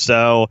years.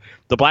 So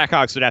the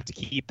Blackhawks would have to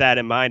keep that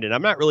in mind. And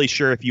I'm not really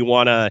sure if you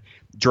want to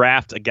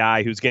draft a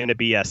guy who's going to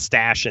be a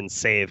stash and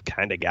save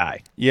kind of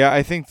guy. Yeah,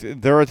 I think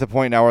they're at the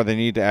point now where they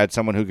need to add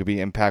someone who could be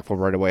impactful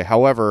right away.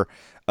 However,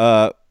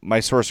 my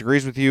source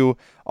agrees with you.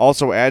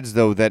 Also adds,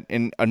 though, that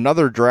in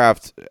another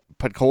draft,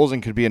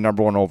 Podkolzin could be a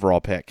number 1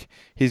 overall pick.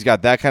 He's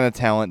got that kind of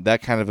talent,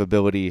 that kind of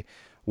ability,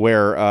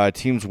 where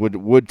teams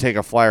would take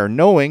a flyer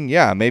knowing,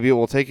 yeah, maybe it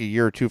will take a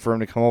year or 2 for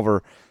him to come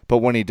over, but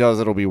when he does,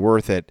 it'll be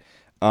worth it.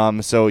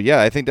 So,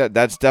 yeah, I think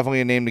that's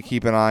definitely a name to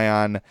keep an eye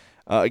on.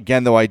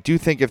 Again, though, I do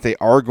think if they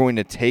are going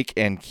to take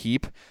and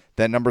keep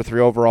that number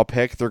 3 overall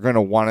pick, they're going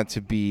to want it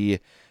to be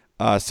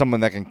someone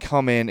that can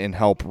come in and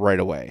help right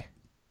away.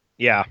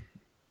 Yeah,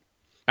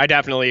 I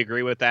definitely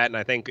agree with that, and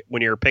I think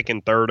when you're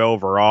picking 3rd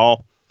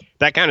overall,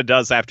 that kind of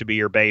does have to be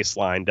your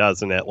baseline,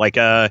 doesn't it? Like,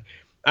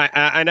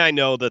 I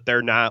know that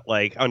they're not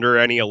like under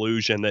any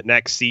illusion that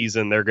next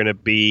season they're going to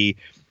be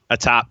a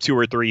top 2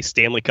 or 3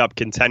 Stanley Cup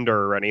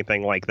contender or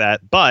anything like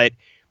that. But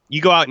you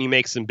go out and you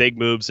make some big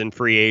moves in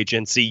free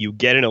agency. You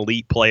get an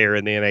elite player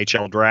in the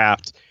NHL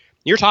draft.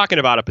 You're talking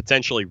about a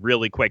potentially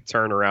really quick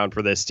turnaround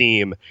for this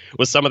team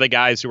with some of the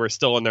guys who are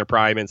still in their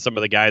prime and some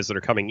of the guys that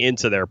are coming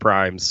into their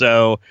prime.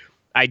 So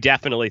I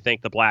definitely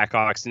think the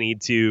Blackhawks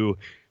need to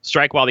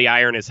strike while the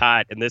iron is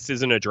hot, and this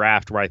isn't a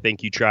draft where I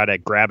think you try to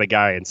grab a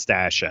guy and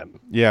stash him.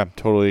 Yeah,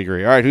 totally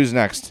agree. All right, who's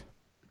next?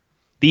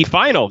 The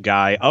final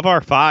guy of our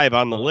 5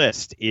 on the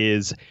list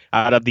is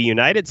out of the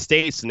United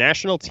States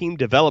National Team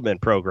Development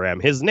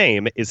Program. His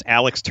name is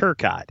Alex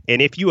Turcotte.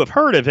 And if you have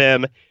heard of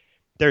him,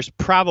 there's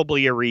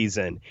probably a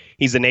reason.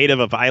 He's a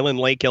native of Island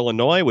Lake,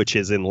 Illinois, which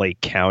is in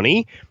Lake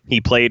County. He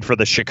played for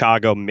the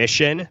Chicago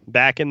Mission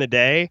back in the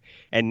day,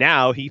 and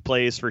now he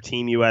plays for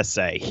Team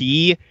USA.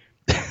 He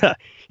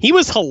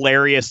was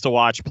hilarious to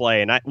watch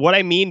play. And what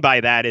I mean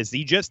by that is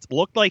he just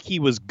looked like he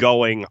was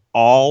going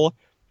all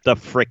the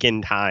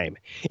frickin' time.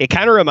 It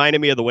kind of reminded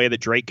me of the way that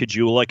Drake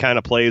Kajula kind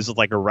of plays with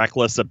like a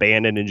reckless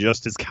abandon and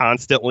just is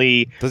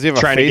constantly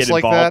trying to get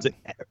involved.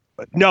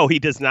 No, he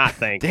does not,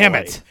 thankfully. Damn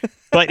it.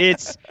 But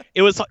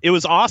it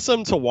was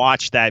awesome to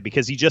watch that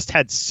because he just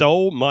had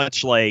so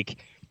much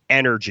like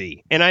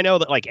energy. And I know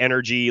that like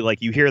energy,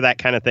 like you hear that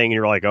kind of thing and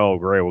you're like, oh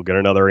great, we'll get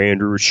another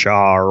Andrew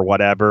Shaw or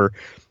whatever.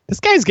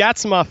 This guy's got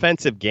some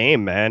offensive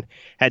game, man.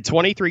 Had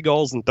 23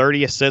 goals and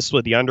 30 assists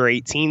with the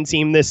under-18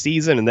 team this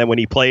season. And then when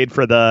he played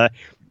for the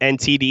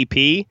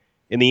NTDP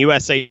in the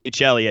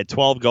USHL, he had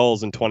 12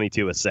 goals and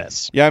 22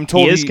 assists. Yeah, I'm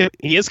told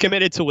he is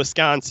committed to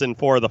Wisconsin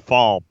for the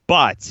fall,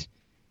 but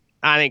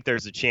I think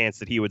there's a chance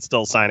that he would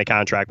still sign a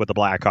contract with the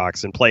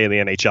Blackhawks and play in the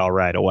NHL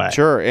right away.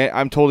 Sure.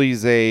 I'm told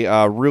he's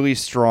a really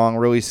strong,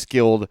 really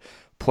skilled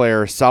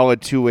player,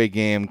 solid two-way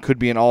game, could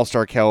be an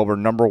all-star caliber,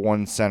 number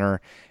 1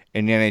 center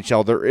in the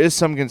NHL. There is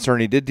some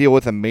concern. He did deal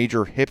with a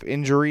major hip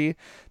injury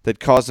that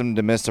caused him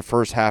to miss the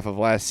first half of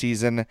last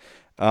season.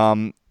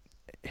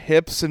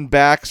 Hips and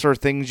backs are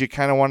things you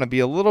kind of want to be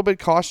a little bit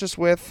cautious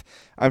with.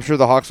 I'm sure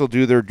the Hawks will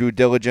do their due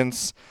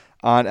diligence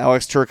on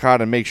Alex Turcotte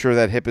and make sure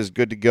that hip is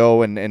good to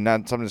go and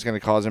not something that's going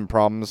to cause him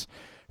problems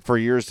for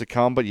years to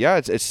come. But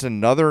yeah, it's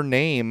another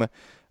name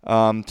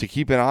to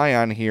keep an eye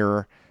on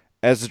here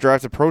as the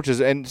draft approaches.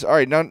 And all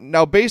right,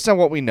 now based on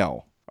what we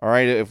know, all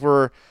right, if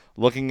we're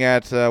looking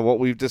at what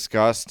we've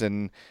discussed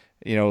and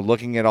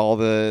looking at all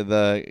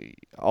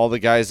the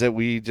guys that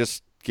we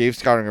just gave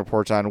scouting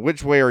reports on,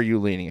 which way are you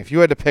leaning? If you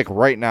had to pick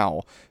right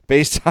now,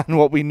 based on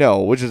what we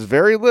know, which is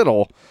very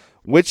little,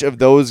 which of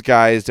those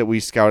guys that we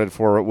scouted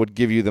for would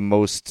give you the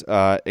most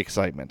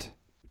excitement?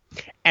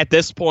 At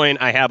this point,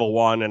 I have a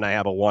 1 and I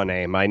have a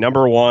 1A. My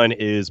number 1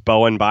 is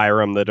Bowen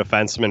Byram, the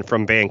defenseman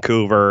from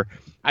Vancouver.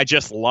 I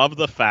just love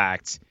the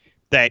fact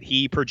that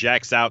he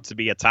projects out to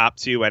be a top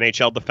 2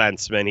 NHL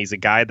defenseman. He's a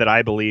guy that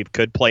I believe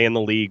could play in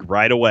the league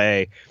right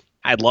away.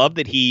 I love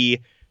that he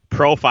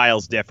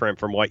profiles different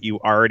from what you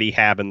already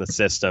have in the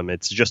system.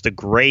 It's just a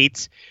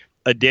great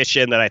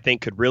addition that I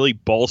think could really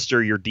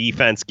bolster your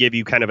defense, give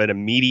you kind of an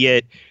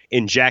immediate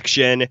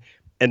injection.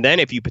 And then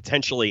if you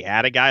potentially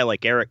add a guy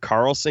like Erik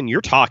Karlsson,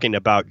 you're talking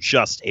about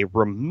just a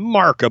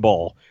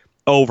remarkable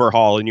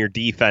overhaul in your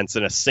defense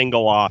in a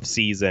single off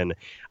season.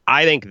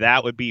 I think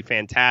that would be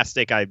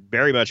fantastic. I'd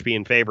very much be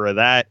in favor of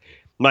that.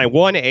 My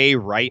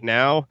 1A right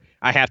now,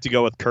 I have to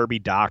go with Kirby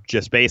Dach,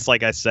 just based,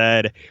 like I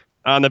said,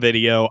 on the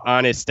video,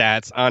 on his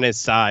stats, on his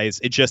size.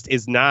 It just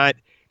is not,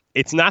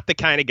 it's not the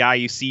kind of guy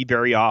you see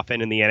very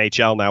often in the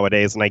NHL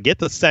nowadays. And I get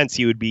the sense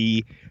he would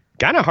be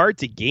kind of hard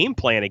to game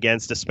plan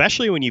against,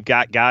 especially when you've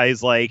got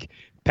guys like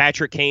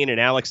Patrick Kane and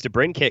Alex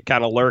DeBrincat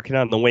kind of lurking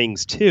on the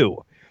wings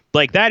too.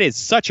 Like, that is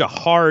such a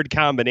hard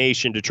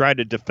combination to try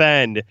to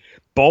defend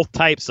both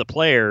types of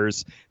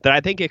players that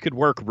I think it could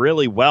work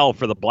really well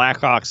for the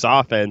Blackhawks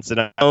offense. And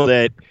I know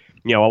that,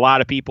 a lot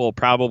of people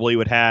probably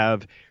would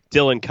have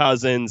Dylan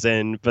Cousins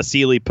and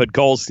Vasily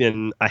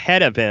Podkolzin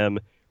ahead of him,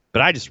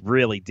 but I just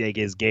really dig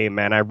his game,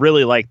 man. I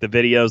really liked the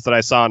videos that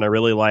I saw, and I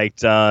really liked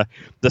the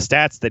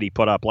stats that he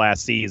put up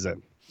last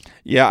season.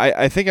 Yeah,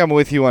 I think I'm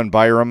with you on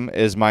Byram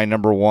as my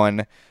number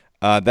 1.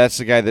 That's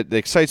the guy that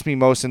excites me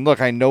most. And look,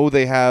 I know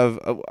they have,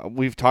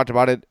 we've talked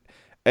about it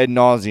ad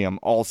nauseum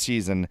all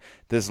season,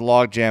 this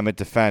logjam at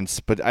defense,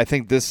 but I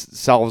think this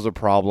solves a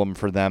problem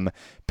for them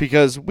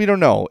because we don't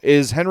know.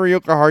 Is Henri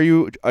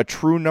Jokiharju a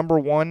true number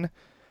 1?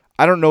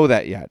 I don't know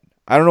that yet.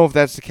 I don't know if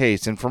that's the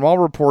case. And from all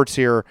reports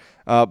here,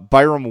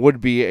 Byram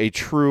would be a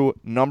true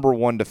number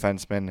 1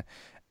 defenseman.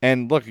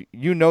 And look,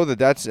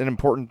 that's an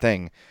important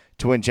thing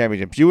to win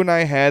championships. You and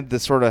I had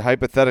this sort of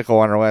hypothetical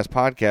on our last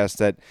podcast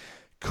that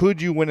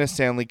could you win a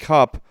Stanley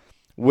Cup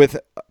with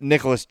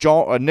Nicholas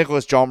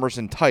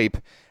Hjalmarsson type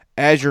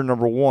as your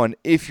number 1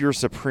 if you're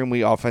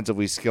supremely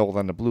offensively skilled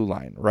on the blue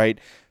line, right?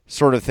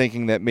 Sort of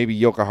thinking that maybe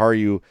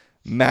Jokiharju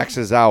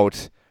maxes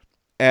out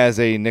as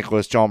a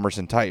Nicholas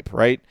Hjalmarsson type,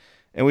 right?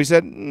 And we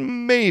said,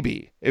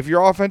 maybe. If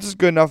your offense is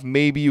good enough,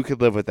 maybe you could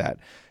live with that.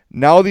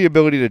 Now the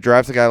ability to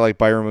draft a guy like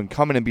Byram and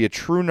come in and be a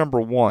true number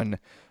 1,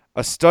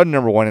 a stud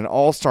number 1, an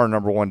all-star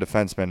number 1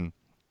 defenseman,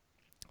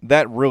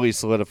 that really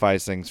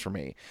solidifies things for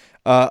me.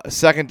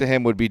 Second to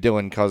him would be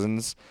Dylan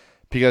Cousins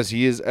because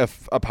he is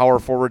a power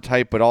forward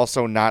type, but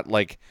also not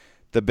like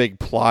the big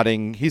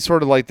plotting. He's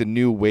sort of like the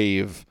new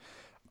wave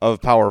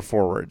of power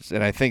forwards,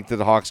 and I think that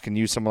the Hawks can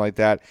use someone like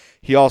that.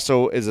 He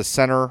also is a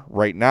center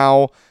right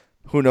now,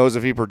 Who knows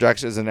if he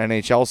projects as an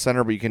NHL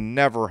center, but you can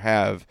never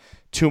have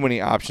too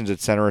many options at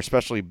center,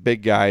 especially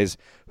big guys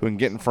who can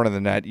get in front of the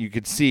net. You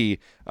could see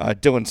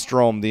Dylan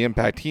Strome, the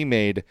impact he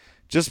made,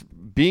 just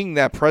being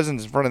that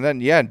presence in front of the net.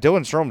 And yeah,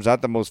 Dylan Strome's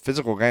not the most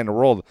physical guy in the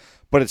world,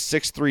 but at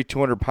 6'3",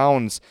 200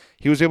 pounds,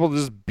 he was able to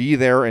just be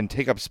there and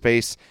take up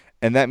space,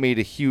 and that made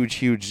a huge,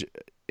 huge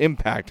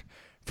impact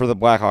for the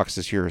Blackhawks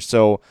this year.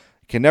 So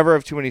can never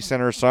have too many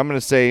centers. So I'm going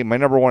to say my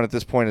number 1 at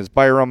this point is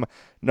Byram,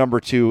 number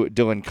 2,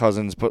 Dylan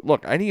Cousins. But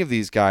look, any of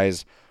these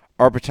guys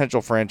are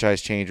potential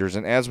franchise changers,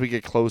 and as we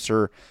get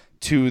closer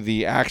to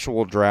the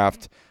actual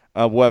draft,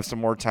 we'll have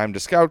some more time to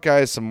scout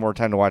guys, some more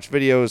time to watch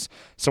videos,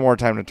 some more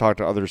time to talk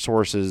to other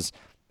sources,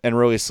 and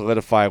really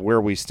solidify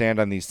where we stand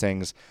on these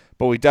things.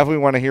 But we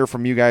definitely want to hear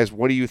from you guys.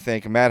 What do you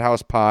think?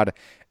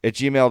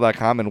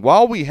 madhousepod@gmail.com. And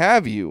while we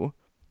have you,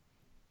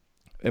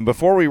 and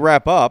before we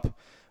wrap up,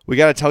 we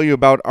got to tell you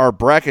about our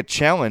bracket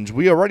challenge.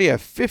 We already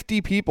have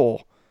 50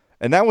 people,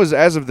 and that was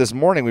as of this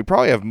morning. We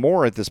probably have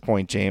more at this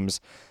point, James.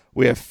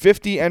 We have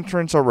 50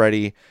 entrants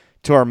already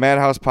to our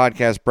Madhouse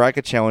Podcast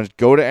Bracket Challenge.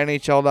 Go to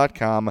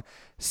NHL.com,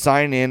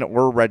 sign in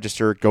or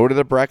register. Go to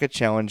the Bracket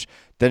Challenge.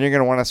 Then you're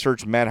going to want to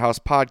search Madhouse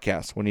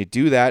Podcast. When you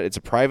do that, it's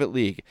a private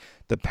league.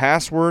 The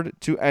password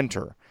to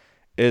enter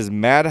is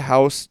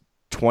Madhouse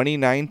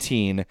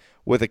 2019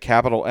 with a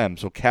capital M.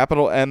 So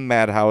capital M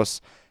Madhouse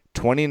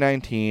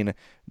 2019.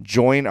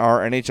 Join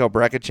our NHL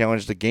Bracket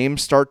Challenge. The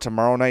games start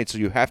tomorrow night, so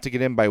you have to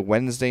get in by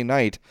Wednesday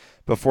night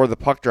before the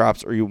puck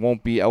drops, or you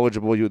won't be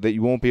eligible,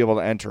 you won't be able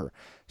to enter.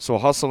 So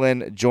hustle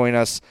in, join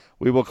us.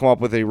 We will come up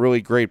with a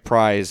really great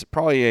prize,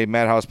 probably a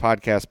Madhouse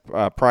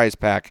Podcast prize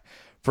pack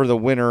for the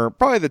winner,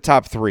 probably the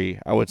top 3,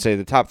 I would say,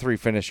 the top 3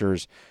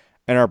 finishers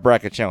in our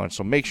Bracket Challenge.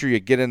 So make sure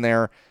you get in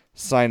there,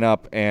 sign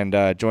up, and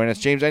join us.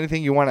 James,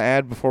 anything you want to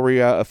add before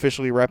we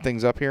officially wrap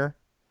things up here?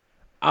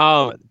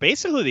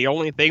 Basically, the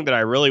only thing that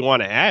I really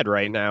want to add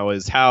right now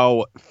is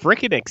how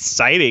freaking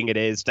exciting it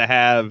is to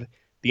have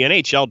the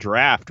NHL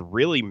draft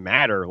really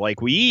matter.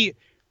 Like, we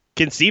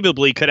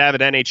conceivably could have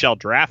an NHL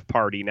draft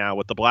party now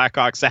with the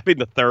Blackhawks having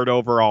the 3rd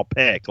overall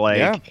pick.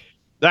 I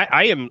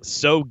am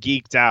so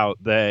geeked out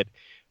that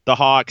the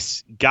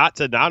Hawks got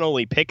to not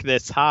only pick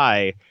this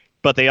high,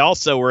 but they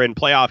also were in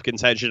playoff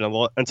contention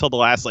until the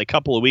last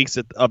couple of weeks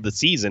of the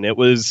season. It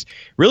was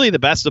really the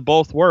best of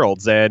both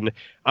worlds. And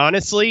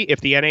honestly,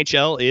 if the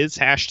NHL is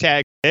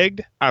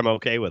 #rigged, I'm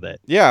okay with it.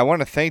 Yeah, I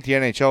want to thank the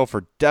NHL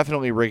for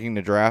definitely rigging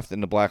the draft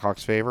in the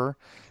Blackhawks' favor.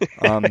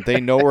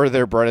 They know where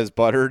their bread is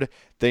buttered.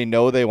 They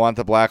know they want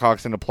the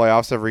Blackhawks in the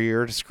playoffs every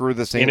year to screw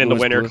the St. Louis And in the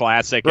Winter Blues.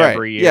 Classic right.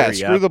 every year. Yeah,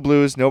 screw the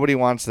Blues. Nobody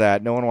wants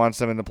that. No one wants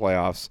them in the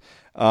playoffs.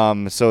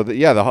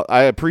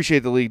 I appreciate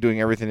the league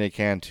doing everything they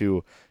can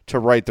to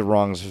right the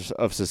wrongs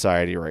of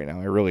society right now.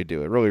 I really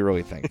do. I'm really,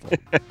 really thankful.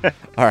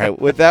 All right,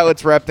 with that,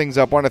 let's wrap things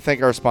up. I want to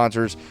thank our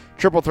sponsors,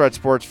 Triple Threat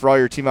Sports. For all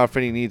your team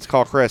outfitting needs,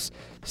 call Chris,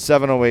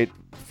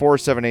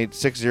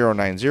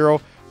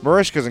 708-478-6090.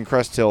 Marishka's in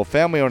Crest Hill,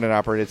 family-owned and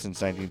operated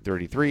since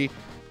 1933.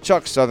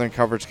 Chuck's Southern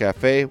Comforts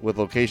Cafe, with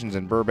locations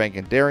in Burbank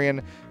and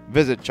Darien.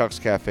 Visit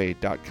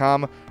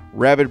chuckscafe.com.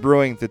 Rabid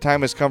Brewing, the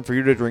time has come for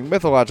you to drink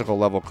mythological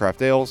level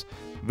craft ales.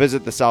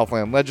 Visit the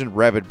Southland legend,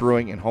 Rabid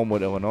Brewing, in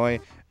Homewood, Illinois.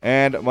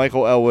 And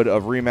Michael Elwood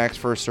of RE/MAX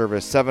First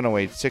Service,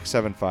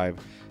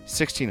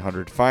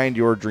 708-675-1600. Find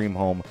your dream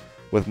home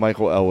with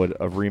Michael Elwood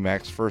of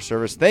RE/MAX First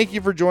Service. Thank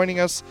you for joining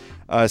us.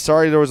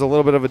 Sorry there was a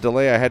little bit of a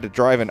delay. I had to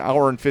drive an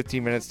hour and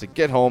 15 minutes to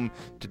get home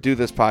to do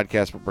this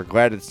podcast, but we're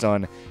glad it's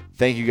done.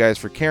 Thank you guys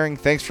for caring.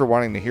 Thanks for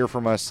wanting to hear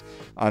from us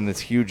on this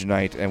huge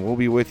night, and we'll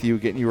be with you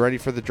getting you ready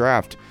for the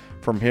draft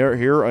from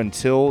here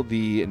until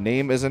the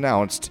name is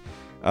announced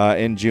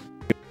in June.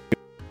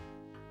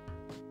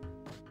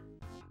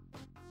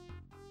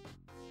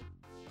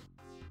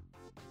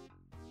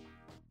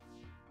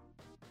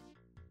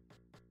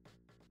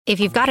 If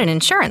you've got an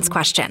insurance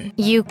question,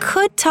 you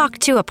could talk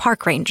to a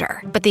park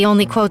ranger, but the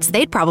only quotes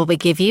they'd probably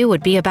give you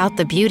would be about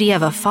the beauty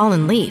of a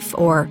fallen leaf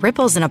or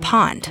ripples in a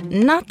pond,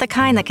 not the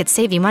kind that could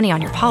save you money on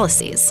your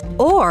policies.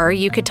 Or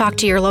you could talk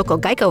to your local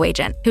Geico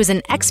agent, who's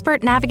an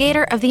expert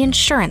navigator of the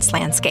insurance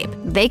landscape.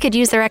 They could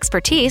use their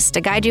expertise to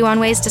guide you on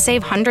ways to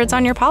save hundreds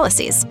on your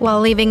policies,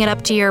 while leaving it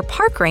up to your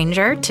park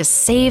ranger to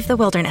save the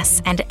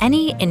wilderness and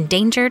any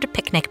endangered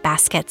picnic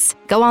baskets.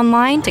 Go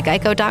online to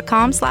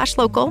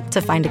geico.com/local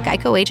to find a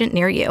Geico agent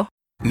near you.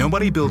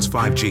 Nobody builds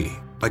 5G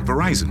like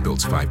Verizon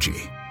builds 5G,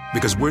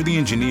 because we're the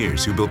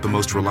engineers who built the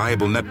most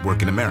reliable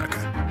network in America.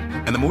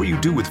 And the more you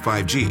do with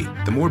 5G,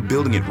 the more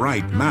building it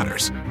right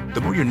matters.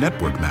 The more your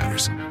network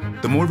matters.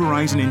 The more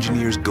Verizon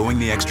engineers going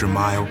the extra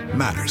mile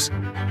matters.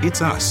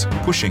 It's us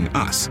pushing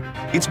us.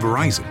 It's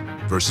Verizon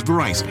versus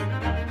Verizon.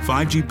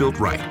 5G built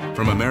right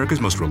from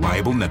America's most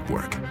reliable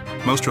network.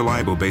 Most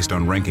reliable based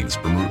on rankings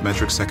from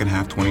RootMetrics' second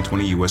half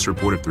 2020 U.S.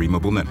 report of 3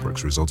 mobile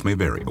networks. Results may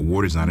vary.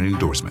 Award is not an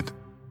endorsement.